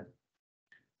Memorial Night.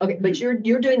 Okay, but you're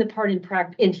doing the part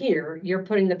in here, you're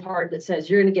putting the part that says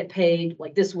you're gonna get paid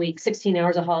like this week, 16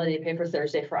 hours of holiday pay for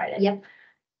Thursday, Friday. Yep.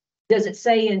 Does it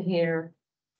say in here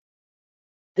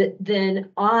that then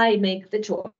I make the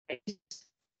choice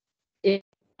if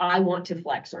I want to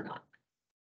flex or not?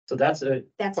 So that's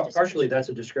partially, that's that's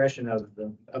a discretion of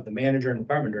the manager and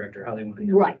department director, how they want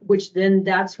to. Right, which then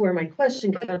that's where my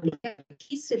question comes. the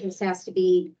piece to this has to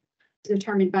be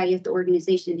determined by if the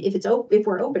organization, if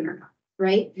we're open or not,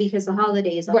 right? Because the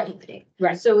holiday is a Right. holiday.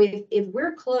 Right. So if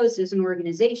we're closed as an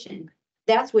organization,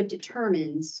 that's what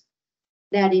determines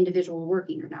that individual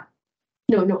working or not.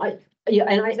 No, yeah,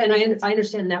 and Does that make sense? I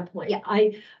understand that point.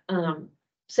 Yeah.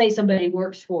 Say somebody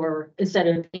works for, instead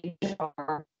of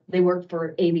HR, they work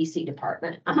for ABC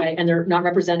department, Uh-huh. okay, and they're not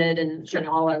represented and, you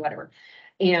know, all that, whatever.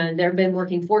 And they've been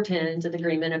working 410s at the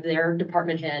agreement of their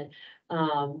department head.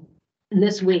 And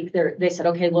this week, they said,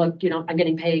 okay, look, you know, I'm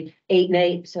getting paid 8 and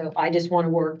 8, so I just want to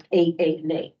work 8, 8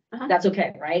 and 8. Uh-huh. That's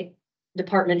okay, right?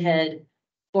 Department head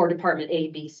for department A,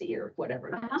 B, C, or whatever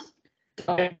it Uh-huh. is.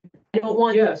 I don't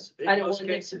want, Yes. I don't want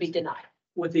this to be denied.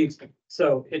 With the,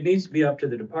 so it needs to be up to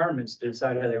the departments to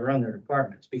decide how they run their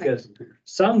departments, because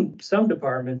some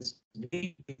departments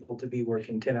need people to be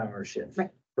working 10-hour shifts. Right.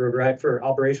 For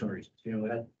operational reasons,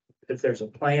 if there's a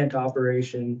plant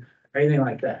operation or anything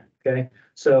like that, okay?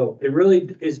 So it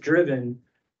really is driven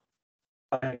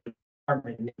by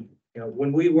department need.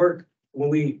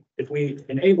 If we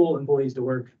enable employees to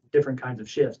work different kinds of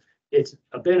shifts, it's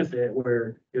a benefit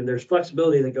where there's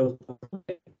flexibility that goes,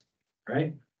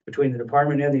 right, between the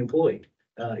department and the employee,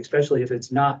 especially if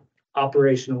it's not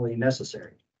operationally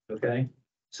necessary, okay?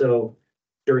 So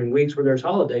during weeks where there's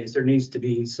holidays, there needs to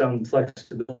be some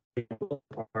flexibility for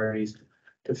parties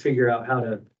to figure out how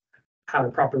to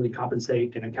properly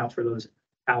compensate and account for those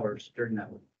hours during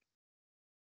that week.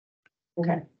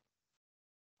 Okay.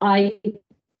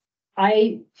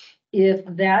 If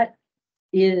that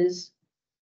is,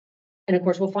 and of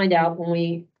course, we'll find out when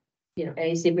we,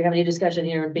 A, see if we have any discussion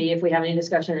here, and B, if we have any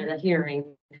discussion at a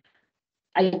hearing.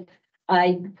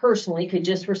 I personally could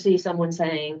just foresee someone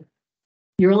saying,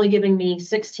 you're only giving me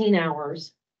 16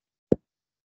 hours.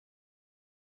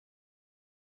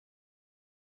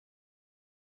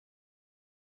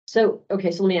 So,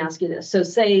 okay, so let me ask you this. So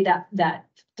say that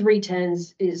 3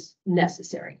 10s is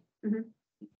necessary. Mhm.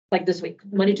 Like this week,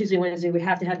 Monday, Tuesday, Wednesday, we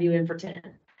have to have you in for 10.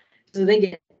 So they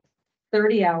get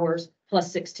 30 hours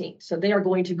plus 16. So they are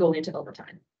going to go into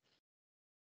overtime.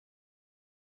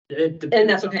 And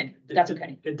that's okay. That's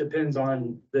okay. It depends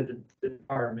on the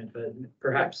department, but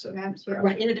perhaps so. Perhaps, yeah.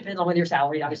 Right, and it depends on whether you're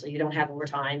salaried. Obviously, you don't have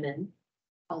overtime and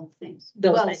All the things.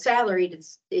 Those Well, things. salaried,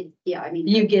 yeah, I mean,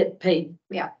 you get paid.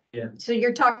 so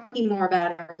you're talking more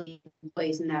about hourly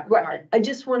employees in that Right. regard. I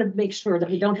just want to make sure that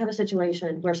we don't have a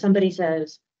situation where somebody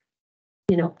says,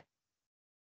 I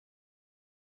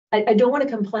don't want to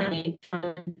complain.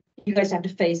 You guys have to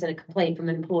face a complaint from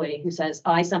an employee who says,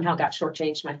 I somehow got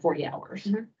shortchanged my 40 hours.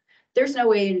 Mhm. There's no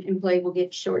way an employee will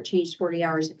get shortchanged 40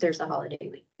 hours if there's a holiday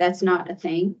week. That's not a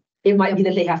thing. It might be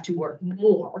that they have to work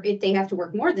more. Or if they have to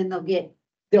work more, then they'll get,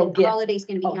 They'll the get, holiday's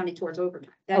gonna be Oh. counted towards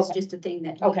overtime. That's Okay. just a thing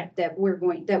that, okay, that we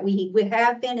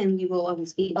have been and we will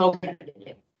always be. Okay.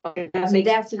 okay, that So makes,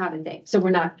 that's not a thing. so we're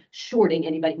not shorting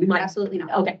anybody. We might, Absolutely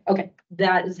not. okay.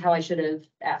 That is how I should have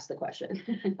asked the question.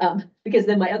 Because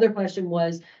then my other question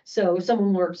was, so if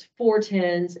someone works 4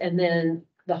 10s and then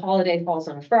the holiday falls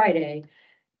on a Friday,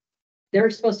 they're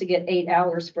supposed to get 8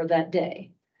 hours for that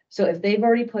day. So if they've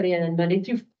already put in Monday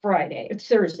through Friday, it's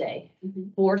Thursday,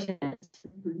 Mhm. 4 10s,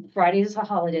 Mhm. Friday is a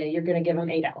holiday, you're gonna give them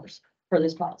 8 hours for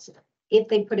this policy. If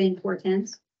they put in 4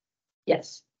 10s,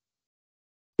 Yes,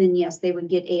 then yes, they would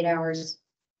get 8 hours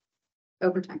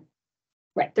overtime.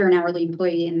 Right. They're an hourly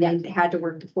employee and they had to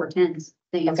work the 4 10s.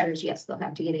 The answer Okay. is yes, they'll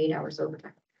have to get 8 hours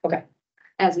overtime. Okay.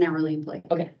 As an hourly employee.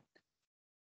 okay.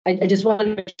 I just want to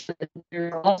make sure that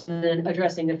we're also then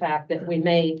addressing the fact that we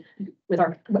may,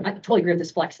 I totally agree with this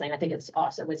flex thing. I think it's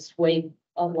awesome. It's way,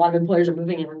 a lot of employers are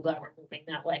moving and I'm glad we're moving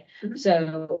that way. Mhm.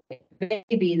 So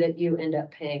maybe that you end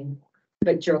up paying,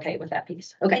 but you're okay with that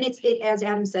piece. And Okay, as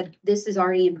Adam said, this is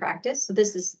already in practice, so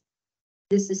this is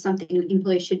something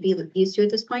employees should be used to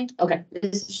at this point. okay,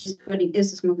 This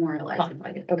is memorialized.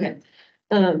 okay.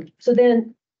 So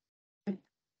then.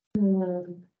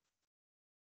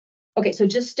 Okay, so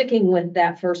just sticking with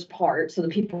that first part, so the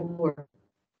people who are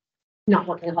not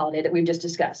working a holiday that we've just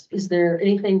discussed, is there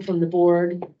anything from the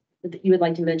board that you would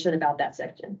like to mention about that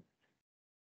section?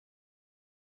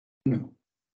 No.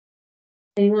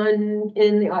 Anyone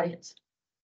in the audience?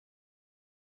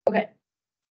 Okay.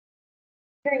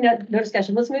 Hearing no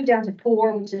discussion, let's move down to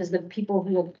 4, which is the people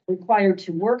who are required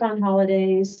to work on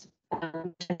holidays. I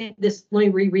think this, let me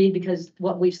reread because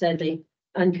what we've said may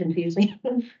unconfuse me.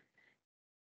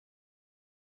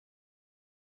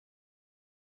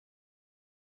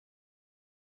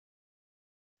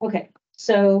 Okay,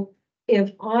 so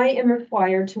if I am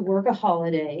required to work a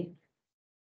holiday,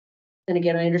 and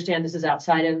again, I understand this is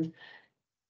outside of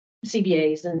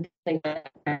CBAs and things like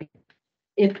that.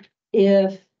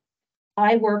 If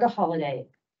I work a holiday,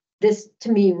 this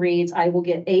to me reads, I will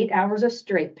get 8 hours of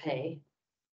straight pay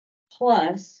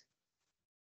plus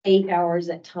 8 hours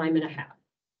at time and a half.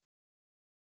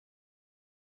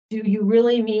 Do you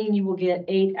really mean you will get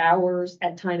 8 hours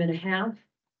at time and a half?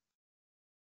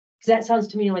 Because that sounds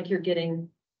to me like you're getting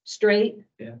straight.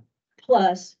 Yeah.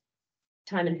 Plus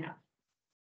time and a half.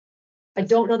 I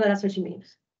don't know that that's what she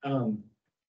means.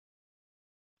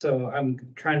 So I'm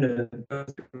trying to go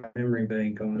through my memory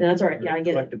bank on. That's all right. Yeah, I get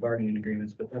it. Collective bargaining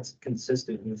agreements, but that's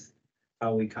consistent with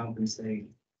how we compensate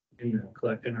in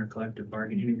our collective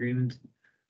bargaining agreements.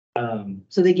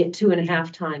 So they get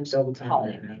 2.5 times Double time.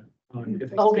 holiday.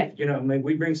 If it's, Okay. maybe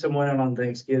we bring someone in on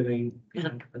Thanksgiving,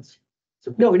 that's.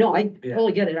 No, I Yeah.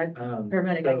 totally get it. I Um,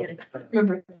 paramedic, I get it. so-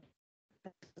 Remember.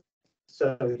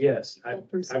 So, yes, I'm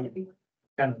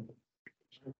kind of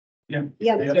Yeah.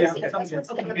 Yeah.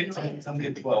 Some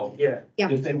get 12, Yeah. Yeah.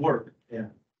 if they work.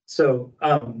 So,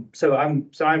 I'm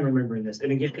remembering this.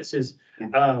 And again, this is,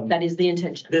 That is the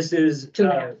intention. this is,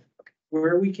 2.5.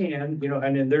 where we can, you know,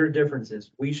 and then there are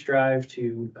differences. We strive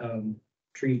to,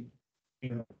 treat,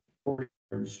 you know,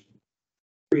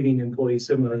 treating employees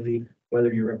similarly,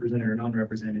 whether you're represented or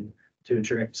non-represented, to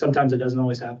ensure, sometimes it doesn't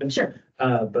always happen. Sure.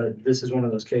 But this is one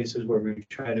of those cases where we're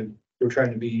trying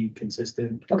to be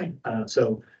consistent. Okay.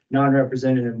 So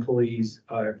non-represented employees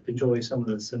enjoy some of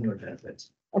the similar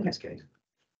benefits in Okay. this case.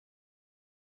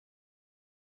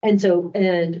 And so,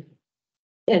 and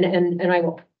I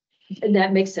will, and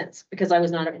that makes sense, because I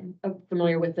was not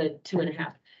familiar with the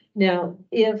 2.5. Now,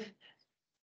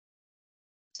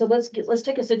 so let's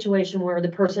take a situation where the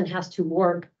person has to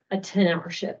work a 10-hour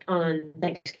shift on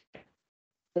Thanksgiving,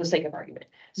 for the sake of argument.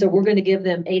 So we're going to give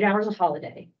them 8 hours of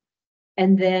holiday,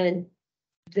 and then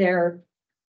they're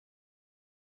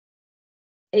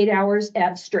 8 hours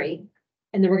at straight,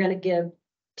 and then we're going to give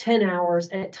 10 hours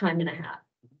at time and a half.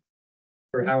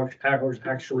 For hours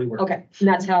actually work. Okay, and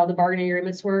that's how the bargaining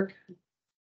agreements work?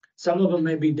 Some of them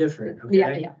may be different, Yeah,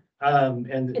 okay? yeah.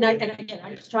 And Again,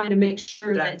 I'm just trying to make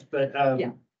sure that, but,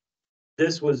 yeah.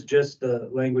 this was just the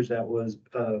language that was,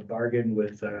 bargained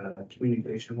with,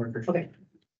 communication workers. Okay.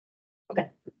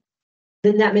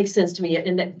 Then that makes sense to me,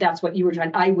 and that's what you were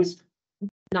trying, I was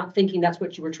not thinking that's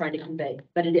what you were trying to convey,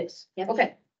 but it is. Yep.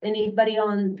 Okay, anybody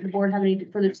on the board have any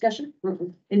further discussion?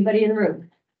 Anybody in the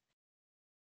room?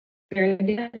 Very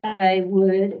good, I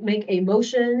would make a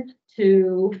motion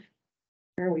to,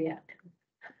 where are we at?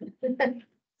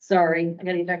 Sorry, I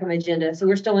gotta get back on my agenda, so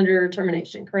we're still under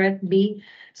termination, correct, B?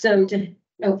 So to,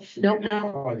 oh, no,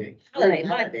 Holiday.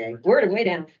 holiday, word way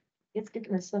down. Let's get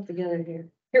my stuff together here.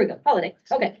 Here we go, holiday.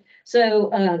 Okay,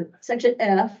 so section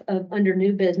F of under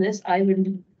new business, I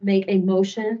would make a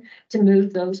motion to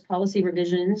move those policy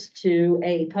revisions to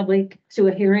a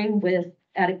hearing with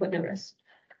adequate notice.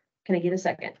 Can I get a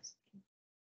second?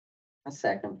 A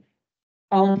second.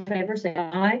 All in favor, say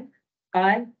aye.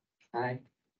 Aye. Aye.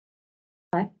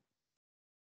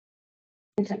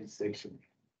 Okay. Section.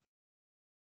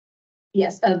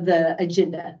 Yes, of the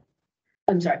agenda.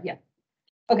 I'm sorry, yeah.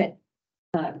 Okay.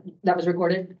 That was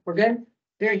recorded. We're good?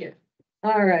 Very good.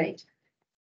 All right.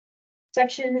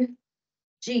 Section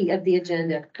G of the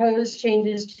agenda, proposed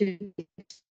changes to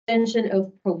extension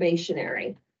of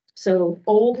probationary. So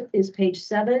old is page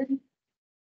 7.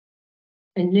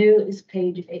 And new is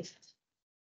page 8.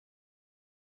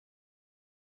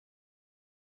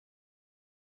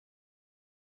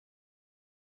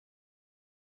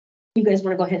 You guys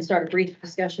want to go ahead and start a brief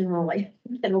discussion while I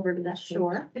get over to that?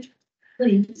 Sure.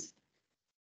 Please.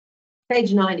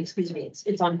 Page 9, excuse me,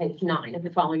 it's on page 9 of the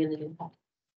following in the new policy.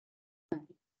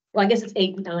 Well, I guess it's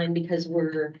 8 and 9 because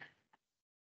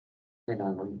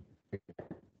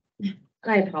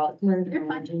I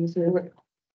apologize.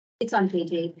 It's on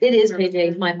page 8. It is page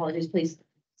 8, my apologies, please.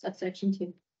 Subsection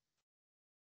 2.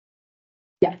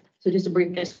 Yeah, so just a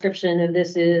brief description of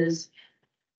this is,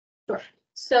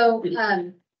 So,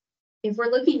 if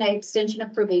we're looking at extension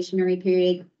of probationary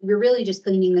period, we're really just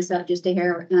cleaning this up just a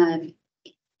hair.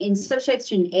 In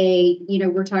subsection A,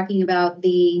 we're talking about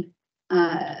the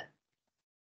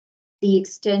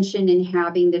extension and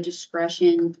having the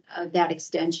discretion of that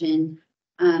extension,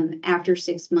 after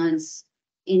 6 months.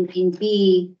 In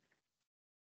B,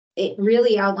 it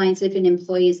really outlines if an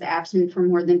employee is absent for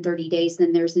more than 30 days,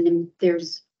 then there's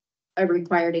a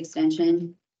required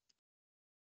extension.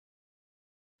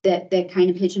 That kind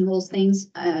of pigeonholes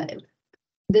things. The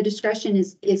discretion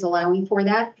is allowing for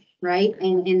that, right?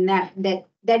 And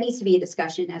that needs to be a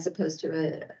discussion as opposed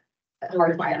to a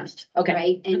hard requirement, okay,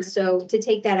 right? And so to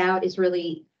take that out is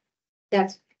really,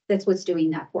 that's what's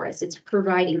doing that for us. It's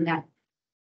providing us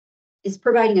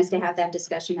to have that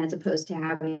discussion as opposed to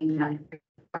having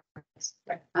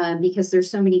because there's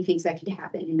so many things that could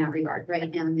happen in that regard, right?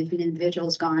 If an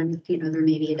individual's gone, there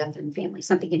may be a death in the family,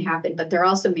 something can happen, but there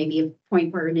also may be a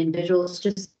point where an individual is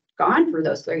just gone for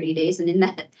those 30 days. And in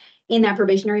that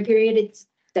probationary period,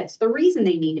 that's the reason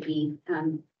they need to be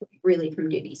relieved from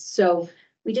duties. So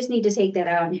we just need to take that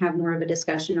out and have more of a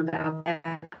discussion about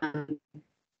that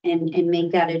and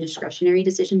make that a discretionary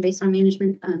decision based on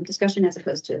management discussion as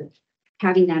opposed to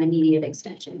having that immediate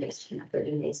extension based on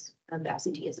 30 days of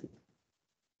absenteeism.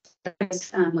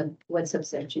 That's what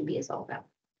subsection B is all about.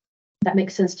 that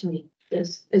makes sense to me.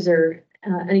 Is there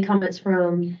any comments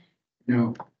from,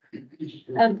 No.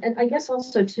 and I guess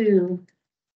also too,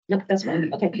 nope, that's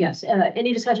fine. Okay, yes,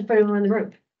 any discussion for anyone in the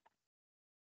room?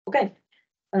 Okay,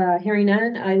 hearing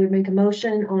none, I would make a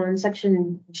motion on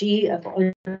section G of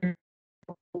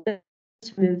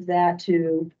move that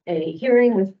to a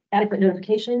hearing with adequate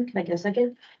notification. Can I get a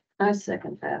second? I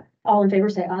second that. All in favor,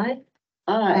 say aye.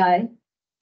 Aye.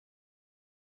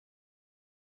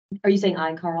 Are you saying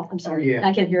aye, Carl? I'm sorry. yeah.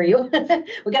 I can't hear you.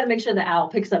 We gotta make sure the owl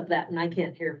picks up that and I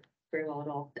can't hear very well at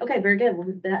all. Okay, very good. We'll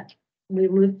move that. We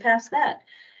move past that.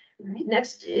 Right.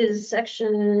 Next is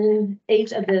section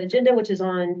 8 of the agenda, which is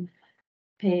on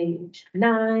page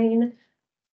 9.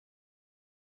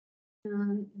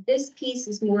 This piece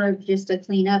is more of just a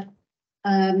cleanup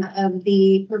of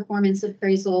the performance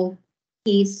appraisal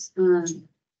piece.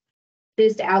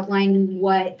 Just to outline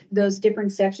what those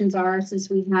different sections are, since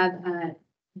we have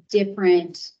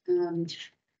different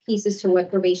pieces to what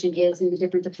probation is in the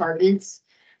different departments.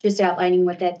 Just outlining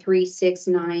what that 3, 6,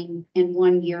 9, and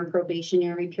 1 year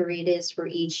probationary period is for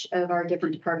each of our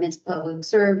different departments, public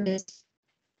service,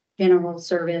 general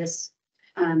service.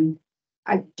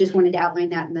 I just wanted to outline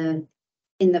that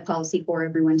in the policy for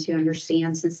everyone to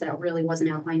understand, since that really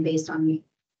wasn't outlined based on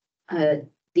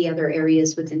the other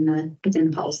areas within the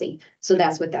policy. So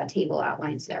that's what that table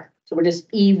outlines there. So we're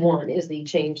just E1 is the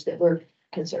change that we're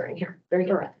considering here. Very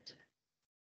correct.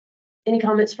 Any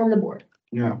comments from the board?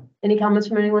 No, Any comments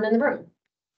from anyone in the room?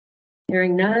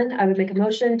 Hearing none, I would make a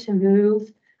motion to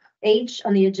move H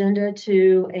on the agenda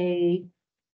to a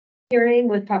hearing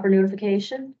with proper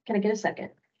notification. Can I get a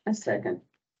second? I second.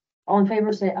 All in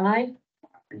favor, say aye.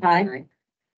 Aye.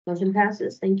 Motion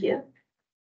passes. Thank you.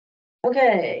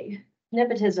 Okay,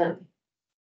 nepotism.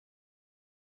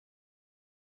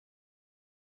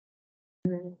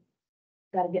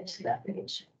 Gotta get to that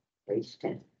page. Page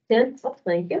 10. 10, oh,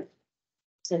 thank you.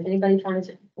 So if anybody finds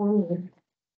it for me.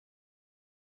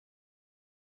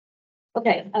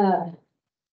 Okay, go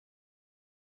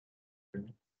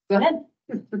ahead.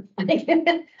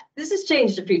 This has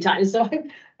changed a few times, so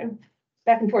I'm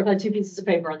back and forth on 2 pieces of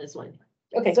paper on this one.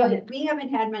 Okay, go ahead. We haven't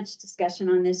had much discussion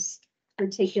on this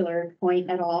particular point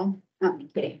at all. I'm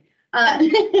kidding. I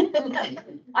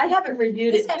haven't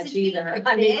reviewed This it much hasn't either. changed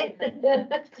I a mean.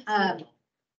 bit.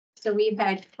 So we've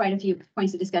had quite a few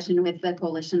points of discussion with the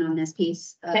coalition on this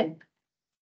piece. Okay.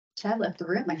 Chad left the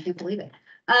room. I can't believe it.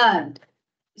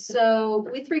 So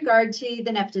with regard to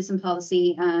the nepotism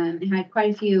policy, I had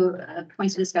quite a few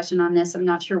points of discussion on this. I'm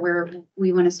not sure where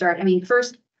we want to start. I mean,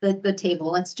 first, the table,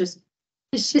 let's just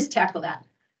tackle that.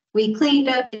 We cleaned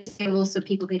up the table so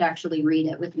people could actually read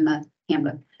it within the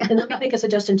handbook. And let me make a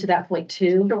suggestion to that point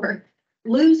too. Sure.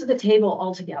 Lose the table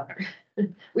altogether.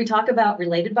 We talk about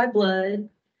related by blood,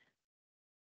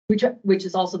 which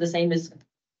is also the same as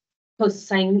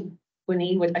post-sanguine,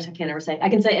 which I can't ever say. I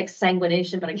can say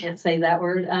exsanguination, but I can't say that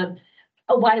word.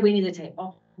 Why do we need the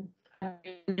table?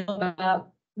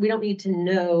 We don't need to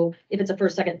know if it's a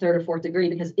first, second, third, or fourth degree,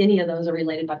 because any of those are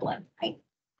related by blood.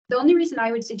 The only reason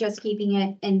I would suggest keeping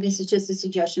it, and this is just a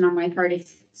suggestion on my part,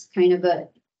 it's kind of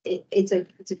it's a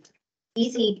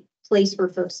easy place for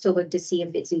folks to look to see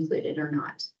if it's included or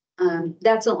not.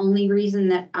 That's the only reason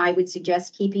that I would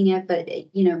suggest keeping it, but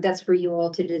that's for you all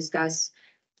to discuss.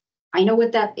 I know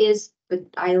what that is, but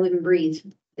I live and breathe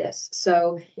this.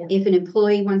 So Yeah. if an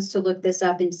employee wants to look this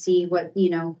up and see what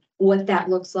that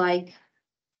looks like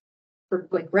for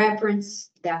quick reference,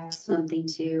 that's something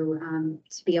to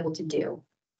be able to do.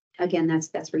 Again,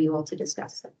 that's for you all to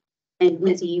discuss. And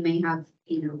Lindsay, you may have,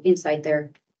 insight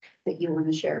there that you want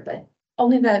to share, but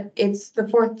Only that it's the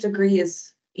fourth degree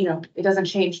is, it doesn't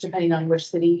change depending on which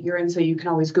city you're in, so you can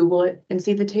always Google it and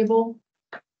see the table.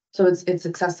 So it's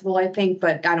accessible, I think,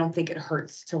 but I don't think it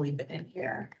hurts to leave it in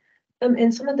here.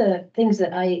 And some of the things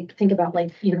that I think about,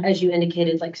 like, as you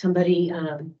indicated, like somebody,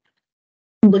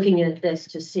 looking at this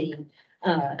to see,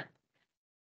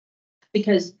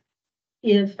 because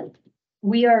if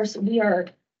we are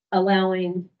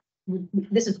allowing,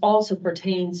 this is also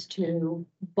pertains to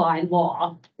by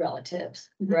law relatives,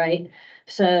 right?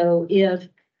 So if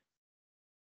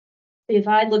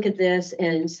I look at this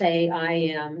and say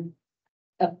I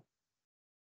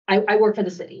work for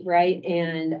the city, right?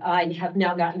 And I have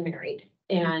now gotten married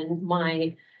and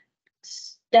my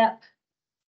stepchild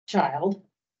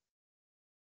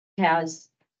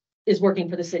is working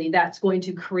for the city. That's going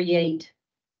to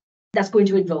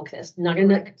invoke this, not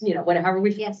gonna, whatever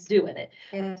we Yes. do with it.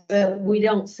 But we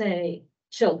don't say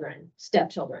children,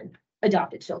 stepchildren,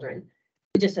 adopted children.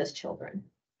 It just says children.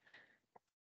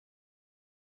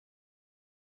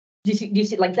 Do you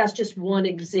see, like, that's just one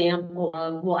example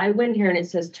of, well, I went here and it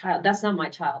says child. That's not my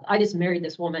child. I just married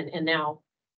this woman and now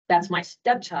that's my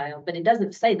stepchild, but it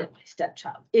doesn't say that my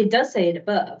stepchild. It does say it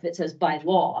above. It says by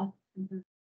law.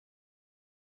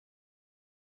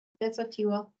 that's up to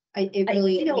you all.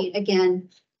 Again,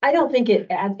 I don't think it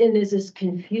is as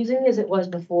confusing as it was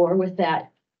before with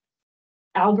that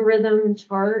algorithm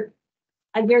chart,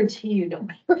 I guarantee you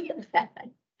don't look at that.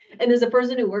 And as a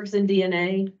person who works in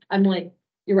DNA, I'm like,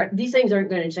 you're right, these things aren't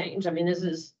gonna change. I mean, this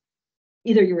is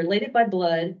either you're related by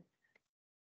blood,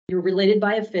 you're related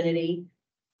by affinity,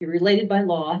 you're related by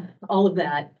law, all of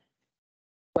that.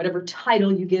 Whatever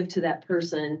title you give to that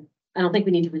person, I don't think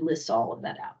we need to relist all of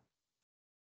that out.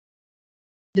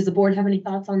 Does the board have any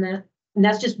thoughts on that? And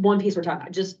that's just one piece we're talking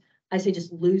about. I say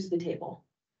just lose the table.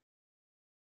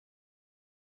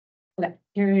 Okay,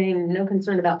 hearing no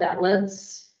concern about that.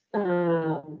 Let's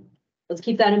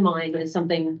keep that in mind as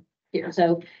something here.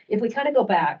 So if we kind of go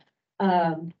back,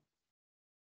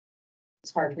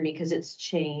 it's hard for me because it's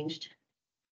changed.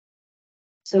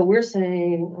 So we're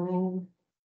saying,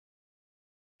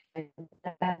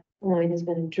 that point has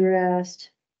been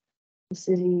addressed. The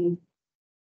city.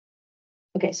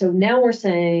 Okay, so now we're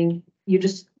saying you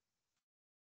just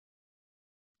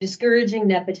discouraging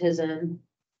nepotism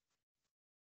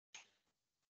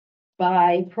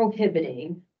by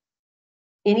prohibiting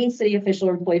any city official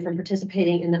or employee from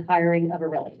participating in the hiring of a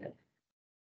relative.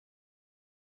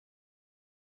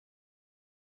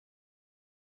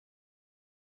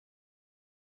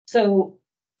 So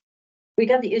we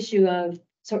got the issue of,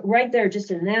 so right there,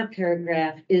 just in that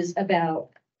paragraph is about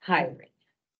hiring.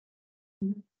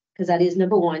 Because that is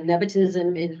number one,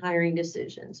 nepotism in hiring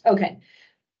decisions. Okay.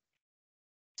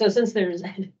 So since there's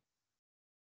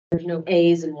no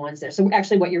A's and ones there. So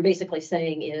actually what you're basically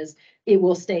saying is it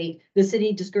will state the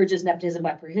city discourages nepotism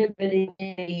by prohibiting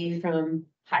any from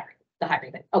hiring, the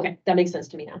hiring thing. Okay, that makes sense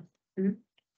to me now. Mhm.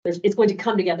 It's going to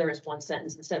come together as one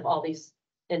sentence instead of all these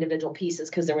individual pieces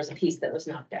because there was a piece that was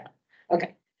knocked out.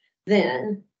 Okay,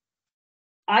 then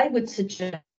I would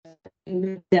suggest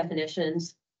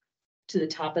definitions to the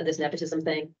top of this nepotism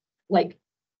thing. Like, do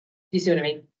you see what I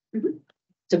mean? Mhm.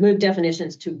 To move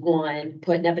definitions to one,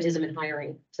 put nepotism in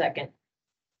hiring second.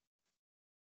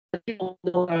 People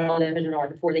know what all division are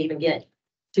before they even get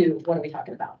to what are we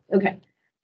talking about? Okay.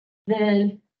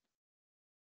 Then.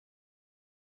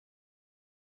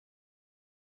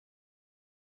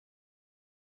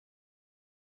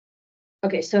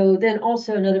 Okay, so then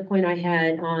also another point I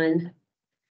had on,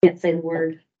 can't say the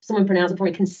word, someone pronounce it for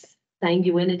me,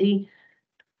 consanguinity.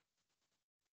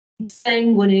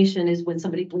 Sanguination is when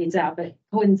somebody bleeds out, but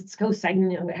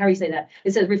consanguine, how do you say that?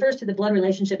 It says refers to the blood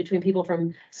relationship between people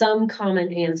from some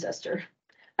common ancestor.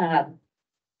 I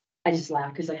just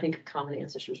laugh because I think common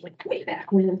ancestors like way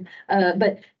back when.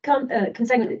 But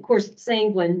consanguine, of course,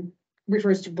 sanguine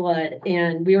refers to blood,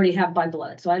 and we already have by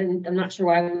blood. So I'm not sure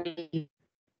why we need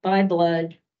by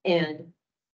blood and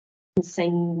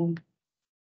consanguinity.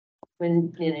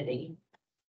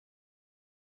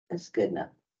 That's good enough.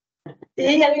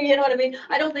 Yeah, you know what I mean?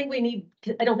 I don't think we need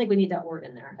that word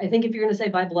in there. I think if you're gonna say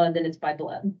by blood, then it's by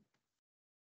blood.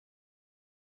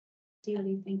 Do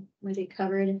you think, would it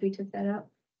cover it if we took that out?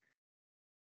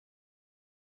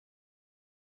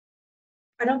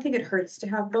 I don't think it hurts to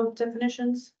have both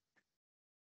definitions.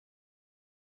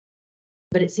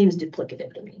 But it seems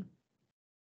duplicative to me.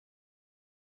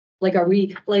 Like,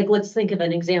 let's think of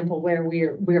an example where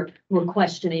we're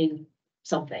questioning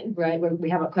something, right? Where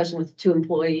we have a question with two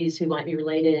employees who might be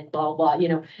related, blah, blah, you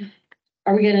know.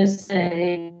 Are you gonna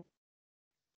say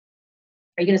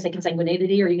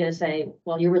consanguinity, or are you gonna say,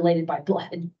 well, you're related by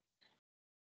blood?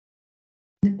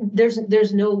 There's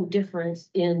no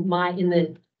difference in my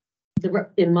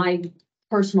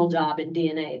personal job in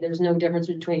DNA. There's no difference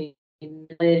between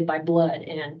related by blood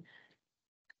and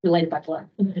related by blood.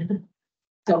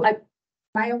 So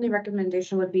My only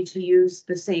recommendation would be to use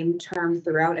the same term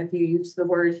throughout. If you use the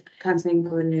word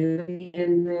consanguinity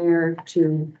in there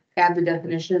to add the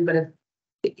definition, but if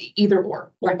either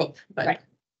or both, but. Right.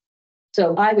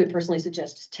 So I would personally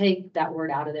suggest just take that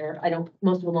word out of there.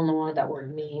 Most people don't know what that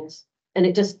word means. And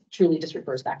it just truly just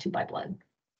refers back to by blood.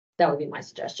 That would be my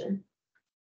suggestion.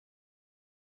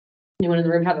 Anyone in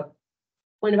the room have a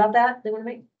point about that they want to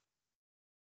make?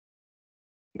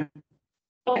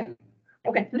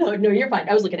 Okay, no, you're fine.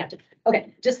 I was looking at it.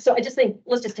 Okay, I just think,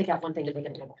 let's just take out one thing to make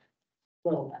it a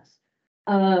little less.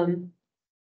 And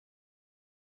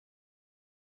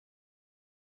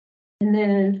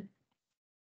then.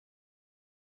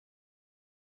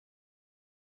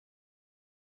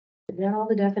 We've got all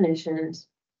the definitions.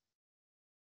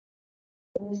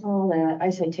 There's all that. I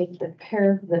say take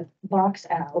the box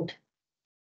out.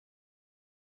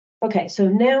 Okay, so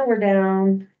now we're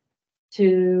down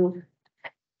to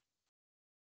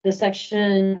the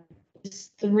section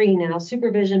 3 now,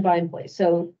 supervision by employee.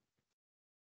 So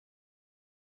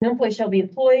no employee shall be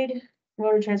employed,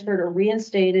 promoted, transferred, or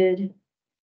reinstated.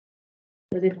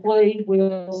 The employee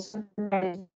will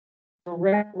supervise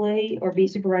directly or be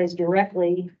supervised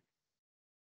directly,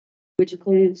 which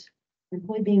includes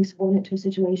employee being subordinate to a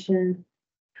situation.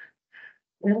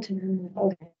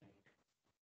 Okay.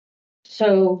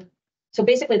 So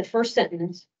basically the first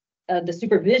sentence of the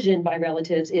supervision by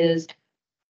relatives is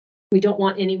we don't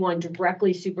want anyone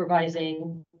directly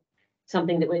supervising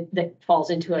something that falls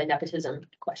into a nepotism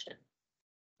question.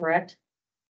 Correct?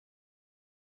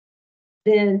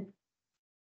 Then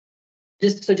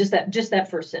just that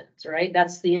first sentence, right?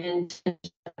 That's the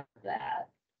intention of that.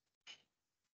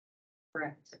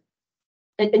 Correct.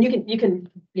 And you can,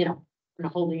 I'm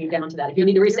not holding you down to that. If you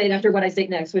need to re-say it after what I say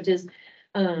next, which is,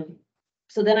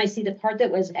 so then I see the part that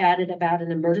was added about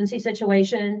an emergency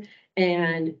situation.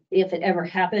 And if it ever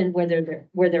happened, where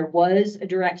there was a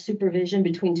direct supervision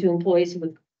between two employees who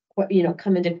would,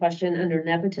 come into question under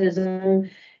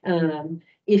nepotism.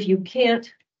 If you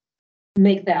can't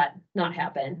make that not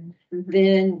happen,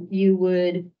 then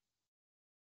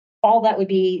all that would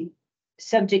be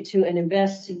subject to an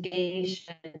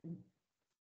investigation.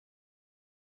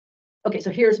 Okay,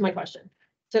 so here's my question.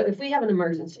 So if we have an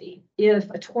emergency, if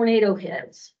a tornado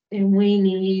hits and we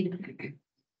need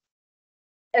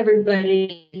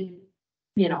everybody,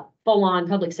 full on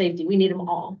public safety, we need them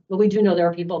all. But we do know there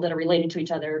are people that are related to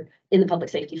each other in the public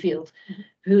safety field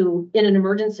who, in an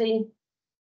emergency,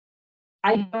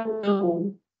 I don't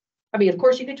know. I mean, of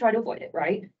course you could try to avoid it,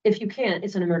 right? If you can't,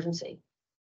 it's an emergency.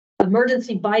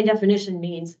 Emergency by definition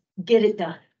means get it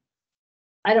done.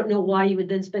 I don't know why you would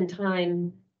then spend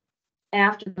time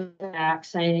after the fact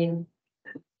saying,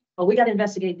 oh, we got to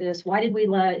investigate this. Why did we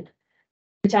let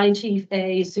Battalion Chief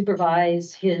A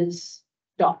supervise his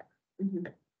daughter?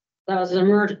 That was an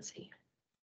emergency.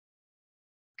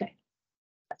 Okay.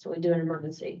 That's what we do in an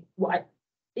emergency. Why?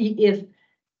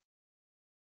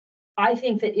 I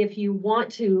think that if you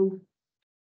want to,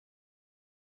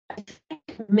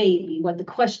 maybe what the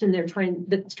question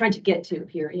that's trying to get to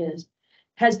here is,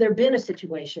 has there been a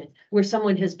situation where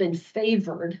someone has been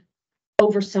favored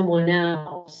over someone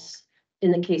else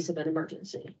in the case of an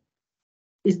emergency?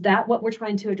 Is that what we're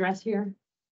trying to address here?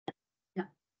 Yeah.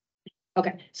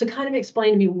 Okay, so kind of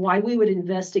explain to me why we would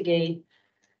investigate.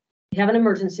 We have an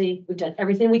emergency, we've done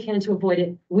everything we can to avoid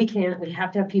it. We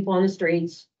have to have people on the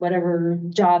streets, whatever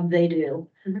job they do.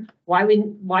 Why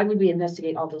would we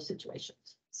investigate all those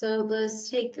situations? So let's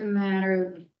take the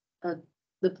matter of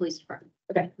the police department.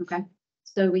 Okay.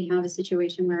 So we have a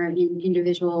situation where an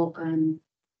individual,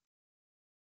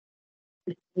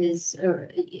 is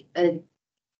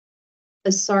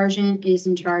a sergeant is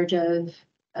in charge of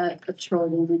a patrol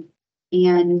unit,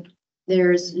 and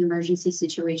there's an emergency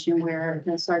situation where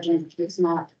the sergeant is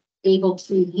not able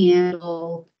to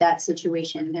handle that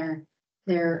situation. They're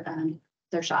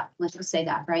shot. Let's just say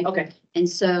that, right? Okay. And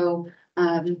so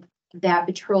that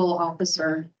patrol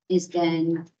officer is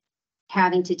then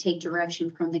having to take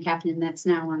direction from the captain that's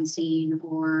now on scene,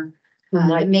 or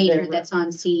the major that's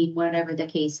on scene, whatever the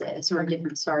case is, or a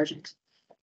different sergeant.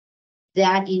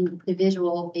 That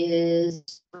individual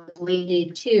is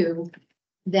related to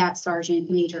that sergeant,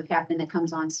 major, captain that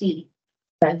comes on scene.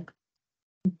 Okay.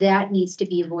 That needs to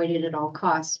be avoided at all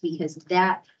costs, because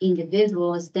that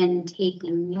individual is then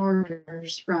taking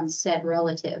orders from said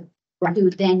relative, right, who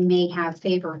then may have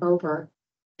favor over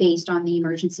based on the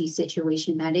emergency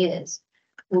situation that is.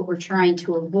 What we're trying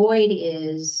to avoid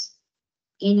is,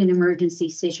 in an emergency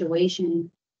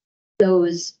situation,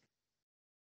 those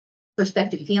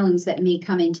prospective feelings that may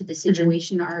come into the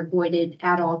situation are avoided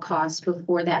at all costs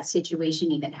before that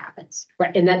situation even happens.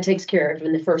 Right, and that takes care of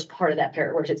in the first part of that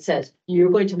paragraph, where it says, you're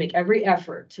going to make every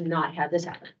effort to not have this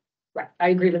happen. Right, I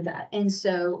agree with that. And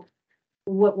so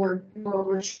what we're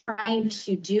trying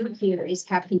to do here is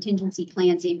have contingency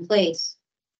plans in place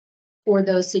for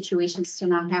those situations to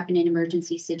not happen in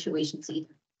emergency situations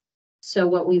either. So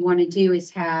what we want to do is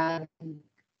have,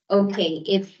 okay,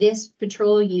 if this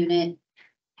patrol unit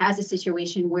has a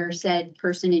situation where said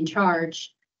person in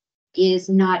charge is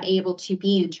not able to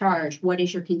be in charge, what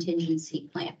is your contingency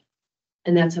plan?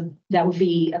 And that would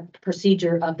be a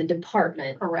procedure of the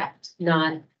department. Correct.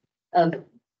 Not of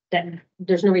that.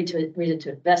 There's no reason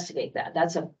to investigate that.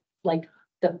 That's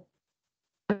the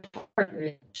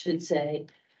department should say,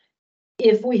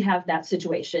 if we have that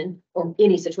situation or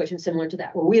any situation similar to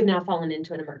that, where we have now fallen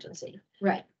into an emergency.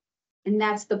 Right. And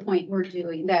that's the point we're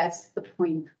doing. That's the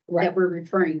point Right. that we're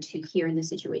referring to here in the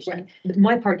situation. Right.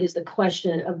 My part is the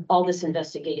question of all this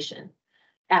investigation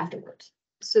afterwards.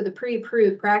 So the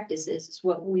pre-approved practices is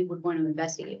what we would want to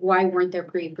investigate. Why weren't there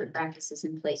pre-approved practices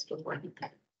in place before?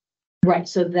 Right,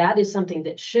 so that is something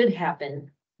that should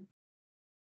happen.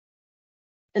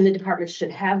 And the department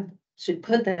should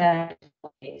put that in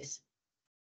place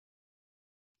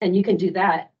And you can do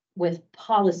that with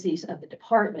policies of the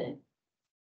department.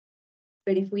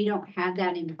 But if we don't have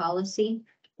that in policy,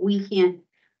 we can't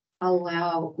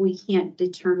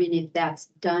determine if that's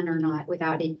done or not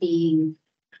without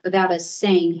without us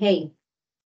saying, hey,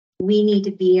 we need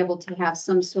to be able to have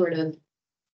some sort of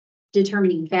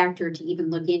determining factor to even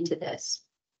look into this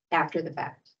after the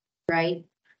fact, right?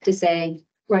 To say,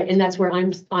 Right, and that's where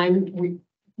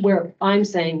where I'm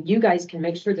saying you guys can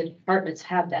make sure the departments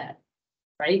have that,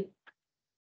 right?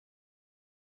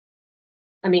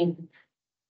 I mean,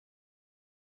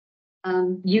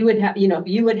 you would have,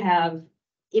 you would have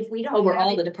if we don't. over have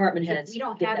all it- the department If heads. we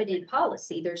don't get have that. it in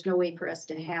policy, there's no way for us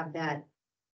to have that.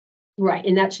 Right,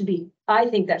 and that should be, I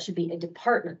think that should be a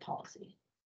department policy.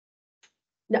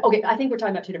 No, okay, I think we're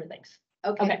talking about two different things.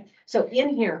 Okay, Okay, so in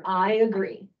here, I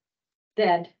agree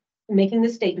that making the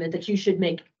statement that you should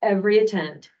make every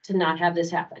attempt to not have this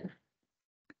happen.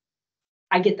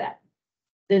 I get that.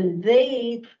 Then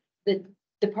the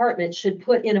department should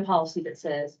put in a policy that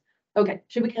says, okay,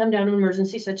 should we come down to an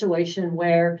emergency situation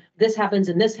where this happens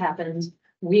and this happens,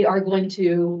 we are going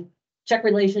to check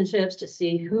relationships to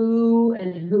see who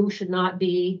and who should not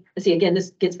be. See, again,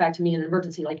 this gets back to me in an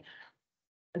emergency, like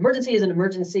emergency is an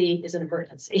emergency is an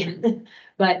emergency.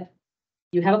 But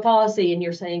you have a policy and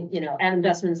you're saying, Adam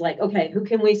Dustman's like, okay, who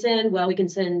can we send? Well, we can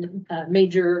send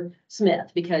Major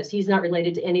Smith because he's not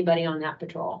related to anybody on that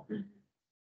patrol.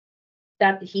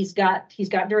 That he's got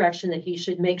direction that he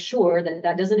should make sure that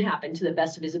that doesn't happen to the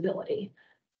best of his ability.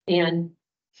 And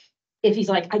if he's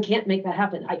like, I can't make that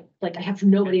happen, I have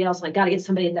nobody else, and I gotta get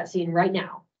somebody at that scene right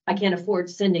now. I can't afford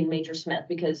sending Major Smith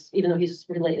because even though he's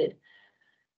related.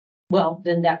 Well,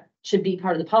 then that should be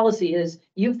part of the policy is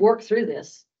you've worked through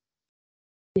this,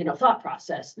 thought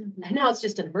process. And now it's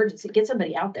just an emergency. Get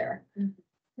somebody out there.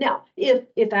 Now,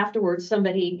 if afterwards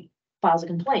somebody files a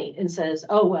complaint and says,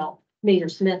 oh, well, Major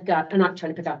Smith I'm not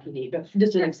trying to pick out PD, but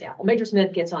just an example. Major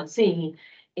Smith gets on scene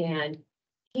and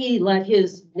he let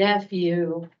his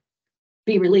nephew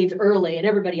be relieved early and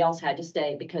everybody else had to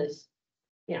stay because,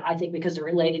 I think because they're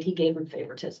related, he gave him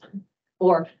favoritism.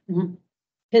 Or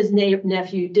his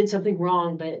nephew did something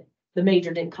wrong, but the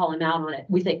major didn't call him out on it.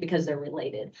 We think because they're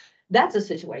related. That's a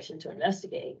situation to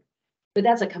investigate, but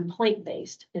that's a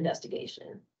complaint-based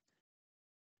investigation.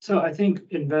 So I think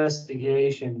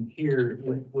investigation here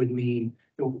would mean,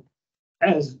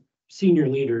 as senior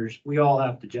leaders, we all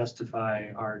have to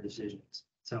justify our decisions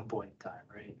at some point in time,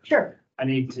 right? Sure. I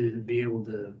need to be able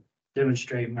to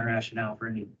demonstrate my rationale for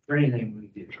anything we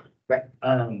do. Right.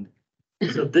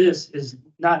 So this is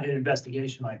not an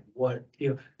investigation like what,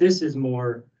 this is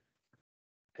more,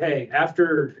 hey,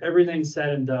 after everything's said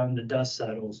and done, the dust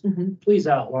settles, Mhm. please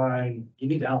you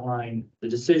need to outline the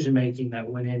decision-making that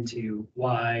went into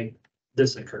why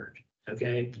this occurred,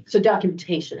 okay? So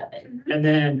documentation of it. And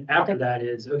then after Okay. that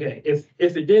is, okay, if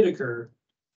it did occur,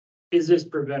 is this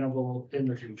preventable in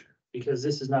the future? Because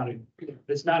this is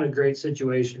it's not a great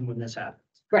situation when this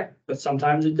happens. Right. But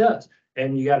sometimes it does,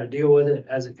 and you gotta deal with it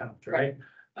as it comes, right?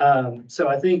 So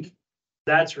I think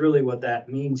that's really what that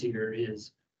means here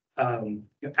is,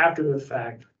 after the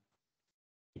fact,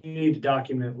 you need to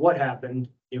document what happened,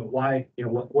 why,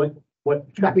 what.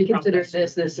 Right, we consider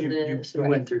this, and you this, you right.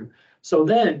 went through. So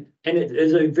then, and it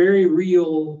is a very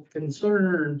real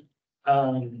concern,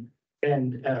 and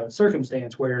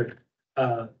circumstance where,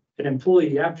 an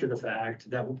employee after the fact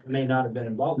that may not have been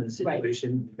involved in the Right.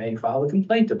 situation may file a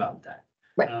complaint about that.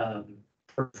 Right.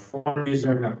 For one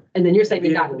reason or another. And then you're saying the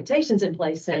Yeah. documentation's in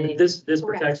place saying, And this Correct.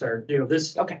 protects our,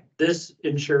 okay, this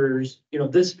ensures,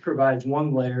 this provides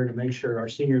one layer to make sure our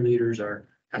senior leaders are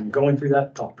kind of going through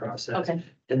that thought process. okay,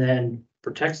 And then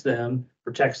protects them,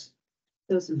 protects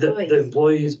those the employees.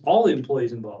 employees, all the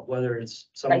employees involved, whether it's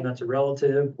someone Right. that's a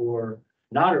relative or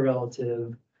not a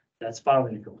relative that's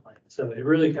filing a complaint. So it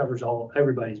really covers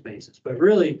everybody's bases, but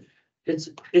really it's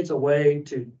a way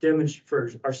to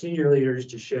demonstrate for our senior leaders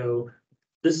to show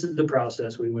this is the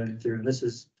process we went through and this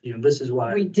is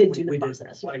why. We did do the we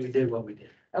process. Why we did what we did.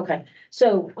 okay.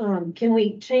 So, can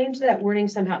we change that wording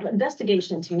somehow?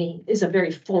 Investigation to me is a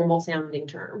very formal sounding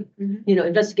term. Mhm.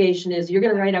 Investigation is you're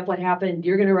gonna write up what happened,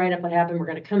 you're gonna write up what happened, we're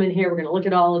gonna come in here, we're gonna look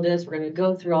at all of this, we're gonna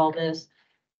go through all this.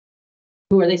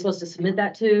 Who are they supposed to submit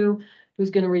that to? Who's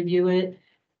gonna review it?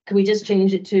 Can we just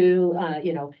change it to,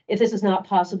 if this is not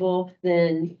possible,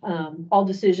 then, all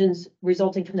decisions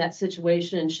resulting from that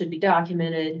situation should be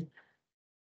documented.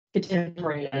 And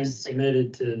Contemporaneously.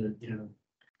 submitted to,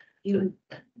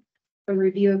 A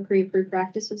review of pre-approved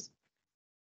practices.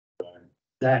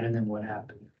 that and then what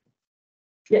happened.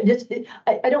 Yeah,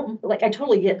 I don't, I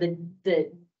totally get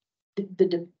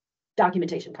the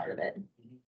documentation part of it.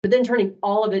 But then turning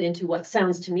all of it into what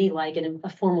sounds to me like a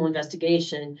formal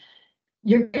investigation,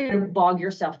 you're gonna bog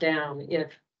yourself down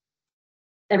if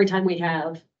every time we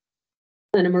have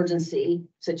an emergency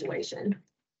situation.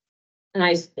 And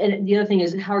the other thing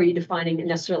is, how are you defining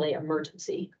necessarily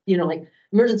emergency? You know, like,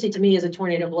 emergency to me is a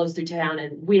tornado blows through town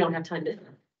and we don't have time to,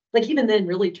 like, even then,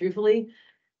 really truthfully,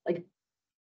 like,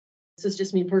 this is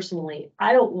just me personally,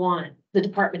 I don't want the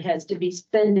department heads to be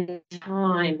spending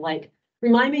time, like,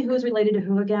 remind me who's related to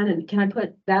who again, and can I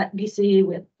put that BC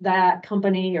with that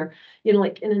company, or, you know,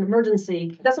 like, in an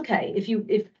emergency, that's okay,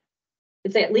 if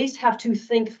they at least have to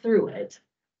think through it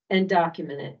and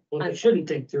document it. Well, they shouldn't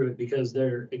think through it because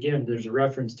there's a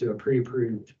reference to a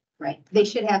pre-approved. Right, they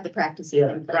should have the practices.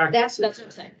 Yeah, in place. practice. That's what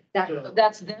I'm saying,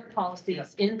 that's their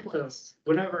policies in place.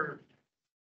 Whenever.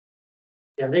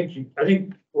 Yeah, I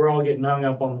think we're all getting hung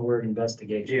up on the word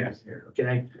investigation. Yes. Here,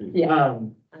 okay? Yeah.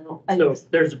 I So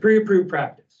there's a pre-approved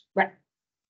practice. Right.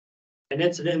 An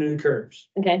incident occurs.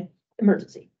 Okay,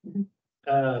 emergency.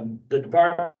 The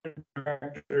department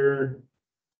director,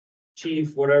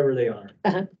 chief, whatever they are.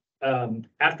 Uh-huh.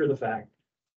 After the fact,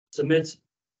 submits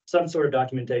some sort of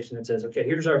documentation that says, okay,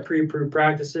 here's our pre-approved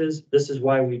practices. This is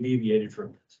why we deviated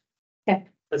from this. Okay.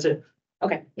 That's it.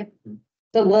 Okay. Yep.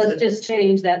 So let's just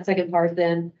change that second part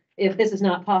then. If this is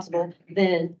not possible,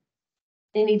 then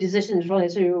any decisions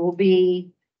related to will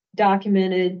be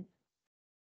documented.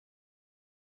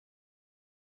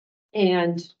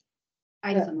 And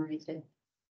I summarized it.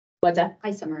 what's that?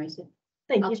 I summarized it.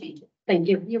 Thank I'll you. change it. Thank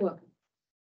you. You're welcome.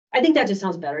 I think that just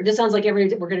sounds better. It just sounds like we're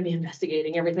gonna be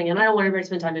investigating everything, and I don't want everybody to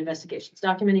spend time investigations.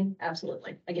 Documenting,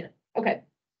 absolutely. I get it. Okay.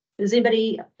 Does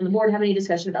anybody on the board have any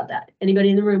discussion about that? Anybody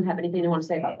in the room have anything they want to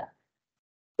say about that?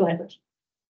 Go ahead, Rich.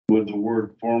 With the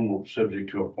word formal, subject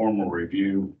to a formal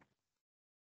review,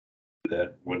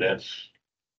 would that's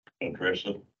address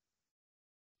it?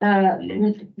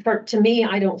 To me,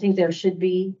 I don't think there should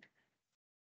be.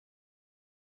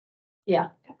 Yeah,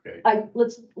 Okay,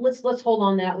 let's hold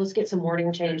on that. Let's get some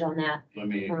wording change on that. let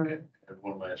me All add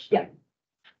one last Yeah.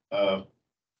 thing.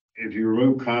 If you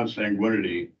remove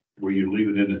consanguinity, will you leave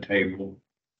it in the table?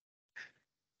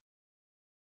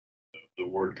 The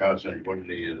word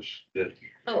consanguinity is that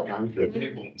Oh, the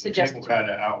table Suggested. kind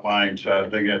of outlines, I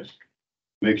think that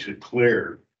makes it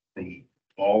clear from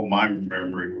all my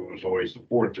memory was always the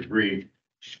fourth degree.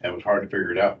 And it was hard to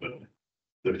figure it out, but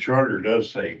the charter does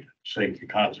say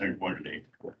consanguinity.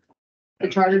 the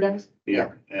charter does?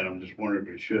 Yeah, and I'm just wondering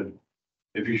if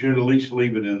you should at least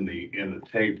leave it in the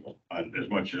table, as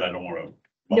much as I don't want to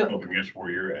bump No. up against where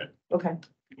you're at. Okay.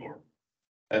 Laura.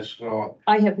 That's,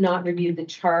 I have not reviewed the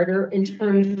charter in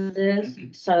terms of this,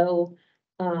 so,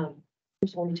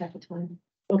 just let me check the time.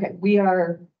 Okay, we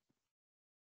are.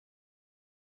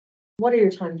 What are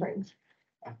your timeframes?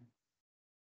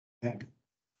 Yeah.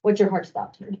 What's your hard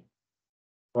stop time?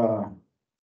 Well,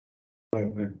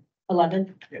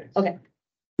 11? yes. Okay.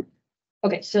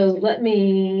 Okay, so let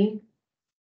me.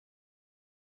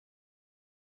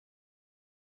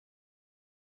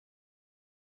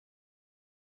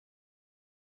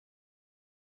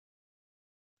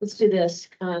 Let's do this.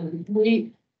 I'm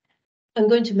going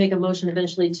to make a motion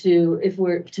eventually if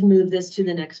we're to move this to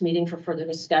the next meeting for further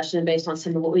discussion based on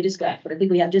some of what we discussed. But I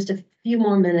think we have just a few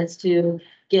more minutes to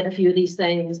get a few of these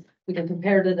things. We can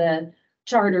compare to the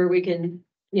charter. We can,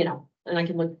 and I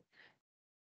can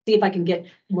see if I can get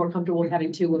more comfortable with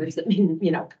having two words that mean,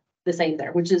 the same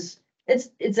there, which is,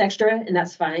 it's extra and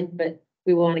that's fine, but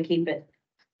we want to keep it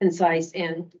concise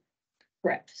and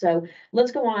correct. So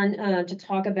let's go on to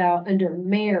talk about under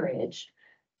marriage.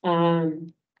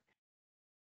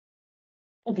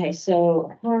 Okay,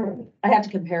 so I have to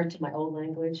compare it to my old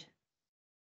language.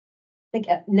 I think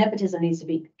nepotism needs to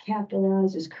be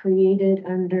capitalized, is created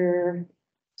under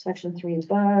section 3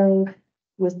 above,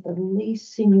 with the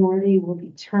least seniority will be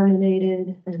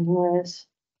terminated unless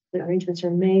the arrangements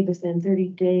are made within 30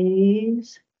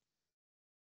 days.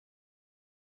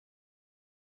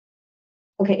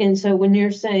 Okay, and so when you're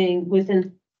saying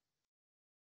within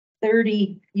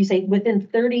 30, you say within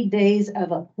 30 days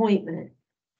of appointment.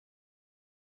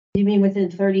 You mean within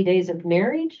 30 days of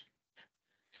marriage?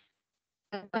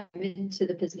 Into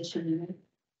the position.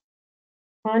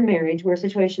 On marriage, where a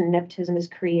situation of nepotism is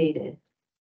created.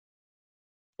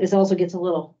 It also gets a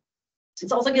little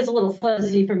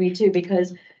fuzzy for me too,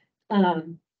 because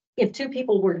if two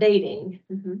people were dating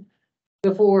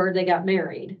before they got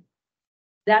married,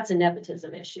 that's a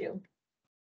nepotism issue.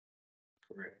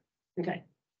 Correct. Okay,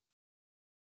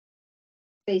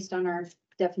 Based on our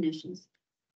definitions.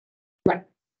 right.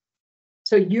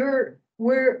 So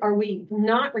where are we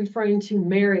not referring to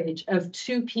marriage of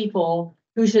two people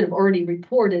who should have already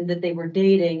reported that they were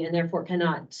dating and therefore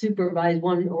cannot supervise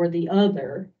one or the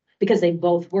other because they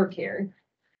both work here,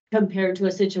 compared to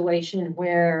a situation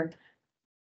where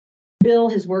Bill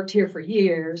has worked here for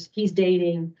years, he's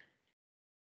dating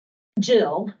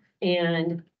Jill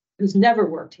and who's never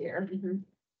worked here. Mhm.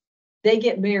 They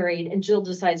get married and Jill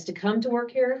decides to come to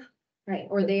work here. Right,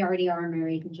 or they already are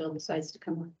married and Jill decides to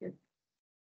come work here.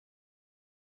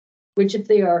 Which if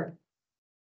they are.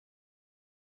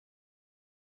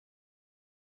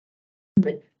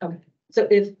 But, okay, so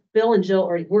if Bill and Jill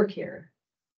already work here.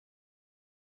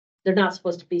 They're not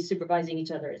supposed to be supervising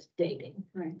each other as dating.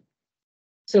 Right.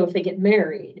 So if they get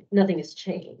married, nothing has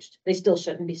changed. They still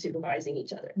shouldn't be supervising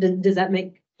each other. Does that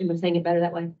make, am I saying it better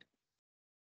that way?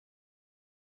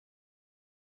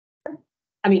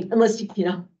 I mean, unless you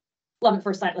know, love at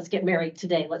first sight, let's get married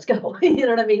today, let's go. You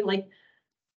know what I mean? Like,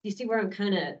 you see where I'm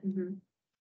kind of.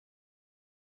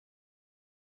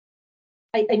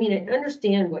 I mean, I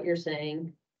understand what you're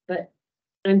saying, but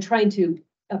I'm trying to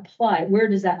apply, where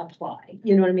does that apply?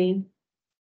 You know what I mean?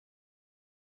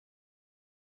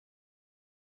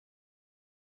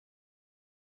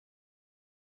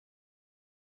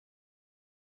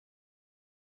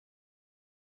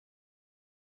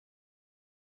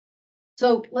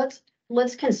 So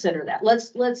let's consider that.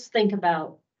 Let's think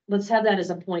about, let's have that as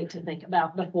a point to think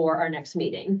about before our next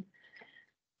meeting.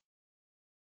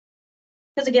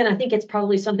 Because again, I think it's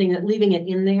probably something that leaving it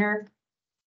in there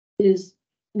is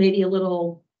maybe a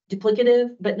little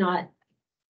duplicative, but not,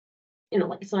 you know,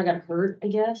 like it's not gonna hurt, I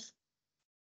guess.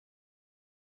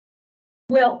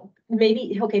 Well,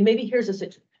 maybe, okay, maybe here's a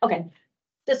situation. Okay,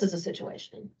 this is a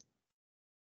situation.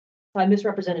 I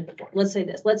misrepresented before. Let's say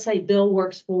this. Let's say Bill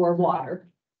works for water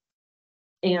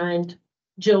and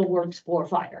Jill works for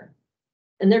fire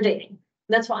and they're dating.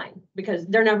 That's fine because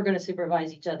they're never going to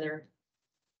supervise each other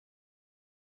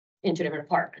in two different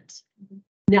apartments.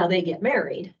 Now they get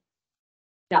married.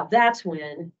 Now that's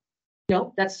when,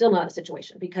 no, that's still not a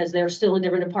situation because they're still in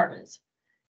different apartments.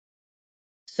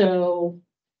 So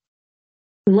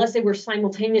unless they were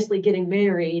simultaneously getting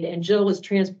married and Jill was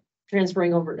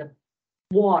transferring over to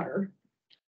water.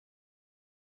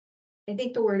 I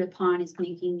think the word upon is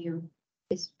making you,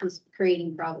 is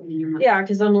creating problem in your mind. Yeah,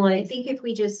 because I'm I like, think if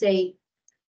we just say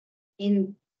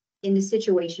in the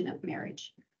situation of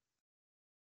marriage.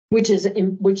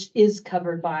 which is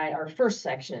covered by our first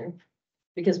section,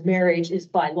 because marriage is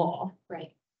by law.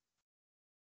 Right.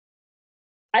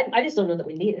 I just don't know that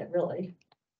we need it really.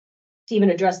 To even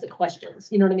address the questions,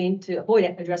 you know what I mean? To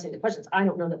avoid addressing the questions, I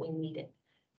don't know that we need it.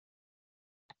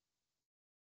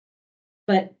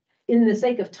 But in the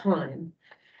sake of time,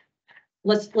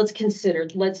 let's consider,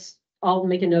 I'll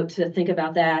make a note to think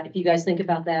about that. If you guys think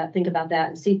about that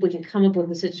and see if we can come up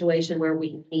with a situation where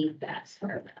we need that.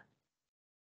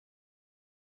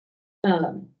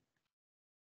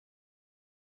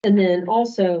 And then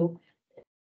also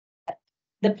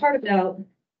the part about,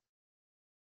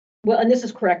 well, and this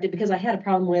is corrected because I had a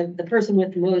problem with the person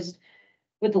with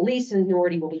the least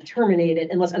seniority will be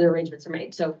terminated unless other arrangements are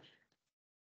made. So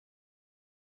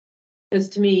because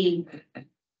to me,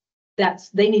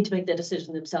 they need to make the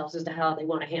decision themselves as to how they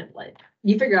want to handle it.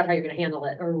 You figure out how you're going to handle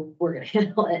it, or we're going to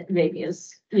handle it. Maybe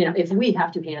is, you know, if we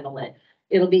have to handle it,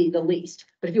 it'll be the least.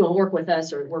 But if you want to work with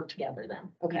us or work together, then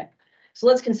okay. So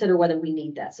let's consider whether we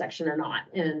need that section or not,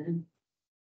 and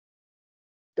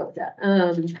go with that.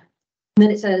 Then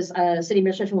it says, city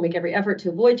administration will make every effort to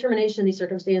avoid termination in these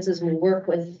circumstances and will work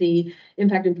with the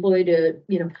impact employee to,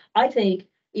 you know, I think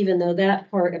even though that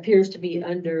part appears to be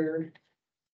under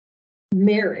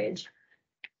marriage,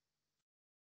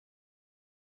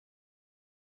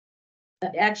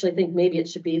 I actually think maybe it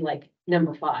should be like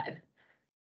number 5.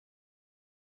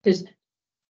 Because so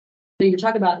you're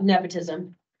talking about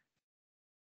nepotism.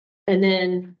 And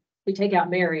then we take out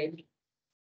marriage.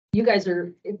 You guys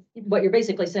are, what you're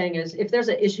basically saying is if there's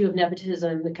an issue of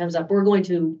nepotism that comes up, we're going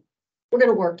to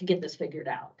work to get this figured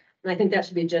out. And I think that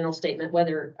should be a general statement,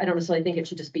 whether, I don't necessarily think it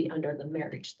should just be under the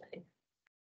marriage thing.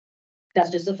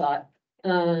 That's just a thought.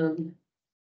 Elected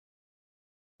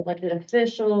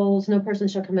officials, no person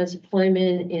shall commence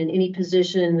employment in any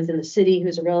position within the city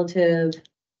who's a relative.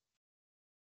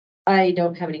 I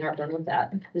don't have any heartburn with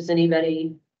that. Does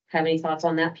anybody have any thoughts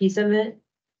on that piece of it?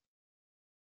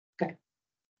 Okay.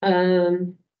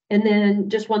 And then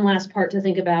just one last part to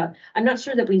think about. I'm not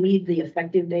sure that we need the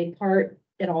effective date part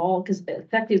at all, because the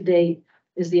effective date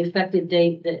is the effective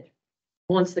date that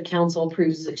once the council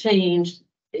approves a change,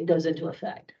 it goes into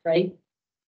effect, right?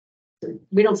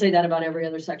 We don't say that about every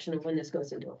other section of when this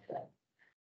goes into effect.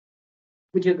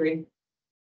 Would you agree?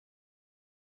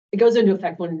 It goes into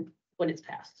effect when it's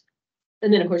passed.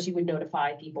 And then, of course, you would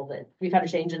notify people that we've had a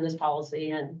change in this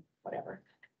policy and whatever.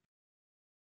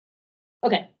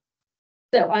 Okay.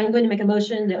 So I'm going to make a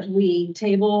motion that we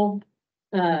table,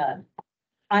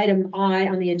 item I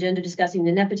on the agenda discussing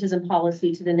the nepotism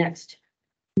policy to the next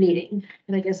meeting.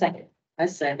 Can I get a second? I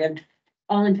second.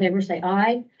 All in favor, say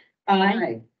aye.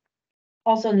 Aye.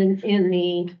 Also, in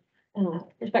the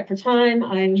respect for time,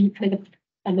 I make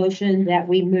a motion that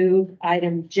we move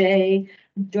item J,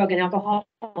 drug and alcohol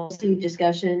policy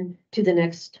discussion to the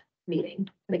next meeting.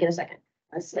 Can I get a second?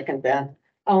 I second that.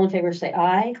 All in favor, say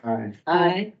aye. Aye.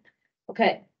 Aye.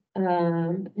 Okay,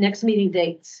 next meeting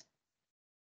dates.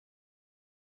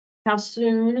 How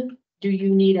soon do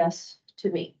you need us to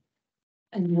meet?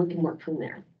 And we can work from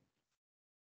there.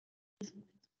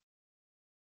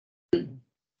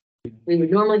 We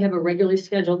would normally have a regularly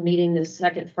scheduled meeting the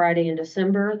second Friday in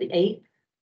December, the 8th.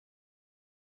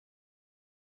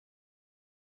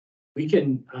 We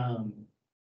can,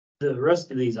 the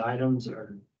rest of these items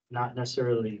are not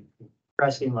necessarily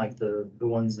pressing like the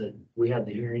ones that we had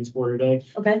the hearings for today.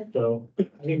 Okay, So I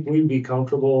think we'd be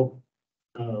comfortable,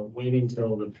 waiting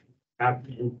till the, after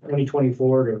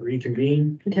 2024 to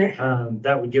reconvene. okay,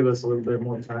 That would give us a little bit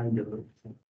more time to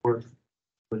work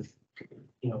with,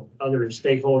 other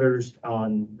stakeholders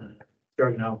on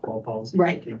drug and alcohol policy.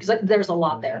 right, because there's a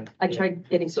lot there. I tried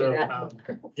getting through So,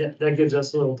 that. yeah, that gives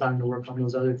us a little time to work on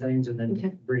those other things and Okay.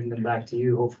 then bring them back to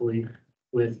you, hopefully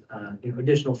with,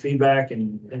 additional feedback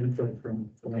and input from.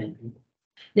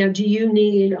 Now, do you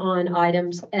need on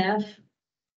items F?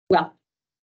 Well,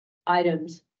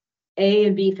 items A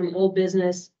and B from old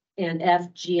business and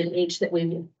F, G, and H that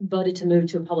we voted to move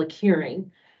to a public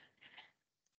hearing.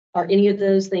 Are any of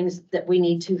those things that we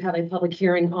need to have a public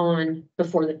hearing on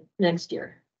before the next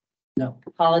year? No.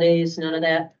 Holidays, none of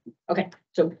that? Okay,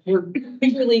 so we're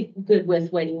really good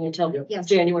with waiting until Yep. Yes.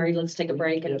 January. Let's take a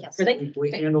break and Yep. everything.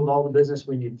 We handled all the business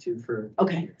we needed to for.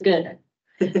 Okay, good.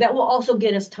 That will also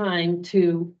get us time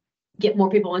to get more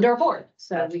people under our board,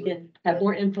 so we can have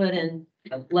more input and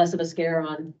less of a scare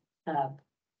on,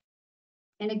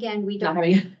 And again, we not don't,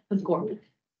 having a quorum.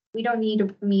 we don't need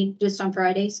to meet just on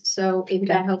Fridays, so if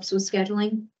that helps with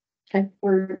scheduling. Okay.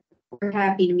 We're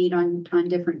happy to meet on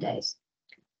different days.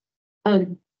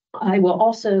 I will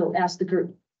also ask the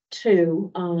group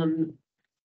to,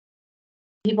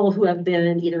 people who have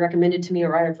been either recommended to me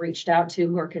or I have reached out to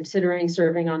who are considering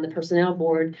serving on the personnel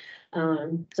board.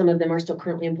 Some of them are still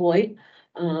currently employed,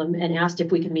 and asked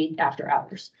if we can meet after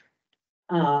hours.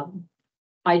 I'll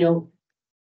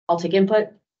take input.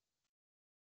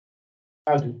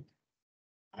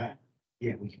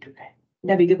 Yeah, we can do that.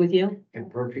 That'd be good with you? They're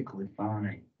perfectly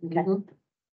fine. Okay.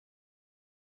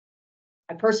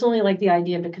 I personally like the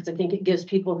idea because I think it gives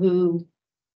people who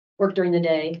work during the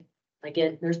day,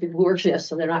 there's people who work shifts,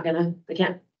 so they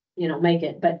can't, make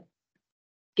it, but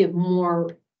give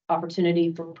more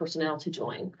opportunity for personnel to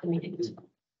join the meetings,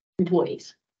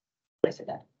 employees. I say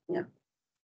that. Yeah.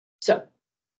 So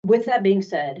with that being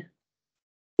said,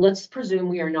 let's presume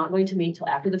we are not going to meet till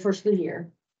after the first of the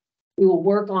year. We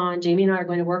will Jamie and I are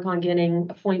going to work on getting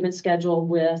appointments scheduled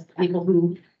with people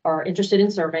who are interested in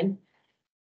serving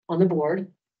on the board.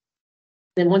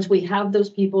 Then once we have those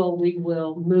people, we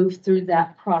will move through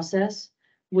that process,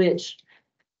 which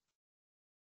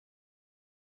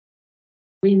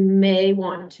we may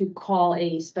want to call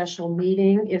a special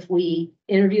meeting if we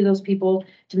interview those people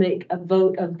to make a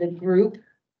vote of the group,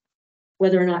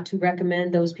 whether or not to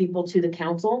recommend those people to the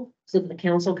council, so that the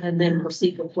council can then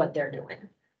proceed with what they're doing.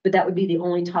 But that would be the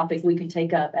only topic we could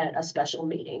take up at a special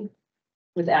meeting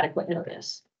with adequate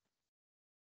notice.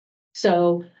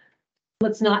 So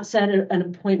let's not set an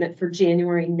appointment for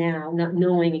January now, not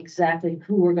knowing exactly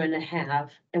who we're going to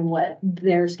have and what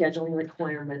their scheduling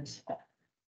requirements are.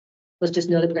 Let's just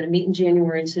know that we're going to meet in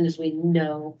January as soon as we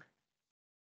know.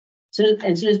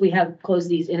 As soon as we have closed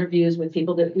these interviews with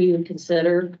people that we would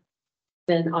consider,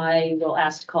 then I will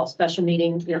ask to call a special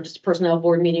meeting, just a personnel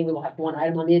board meeting. We will have one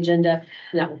item on the agenda,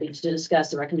 and that will be to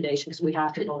discuss the recommendation, because we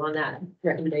have to vote on that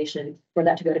recommendation for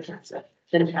that to go to council.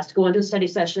 Then it has to go into a study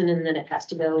session, and then it has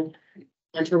to go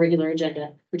onto a regular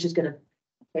agenda, which is gonna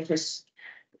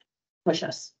push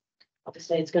us. I'll just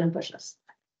say it's gonna push us.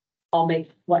 I'll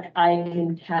make what I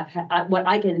can what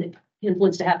I can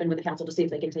influence to happen with the council to see if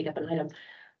they can take up an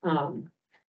item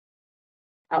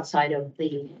outside of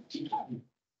the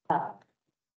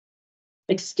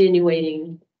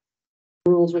extenuating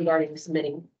rules regarding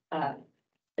submitting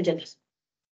agendas.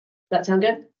 That sound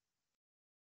good?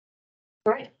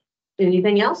 All right.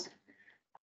 Anything else?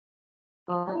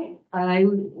 All right. I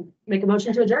make a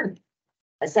motion to adjourn.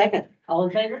 A second. All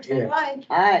in favor? Yeah. Aye.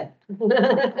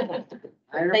 Aye.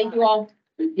 Thank you all.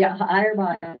 Yeah, hire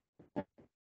by.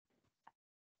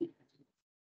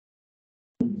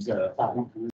 So,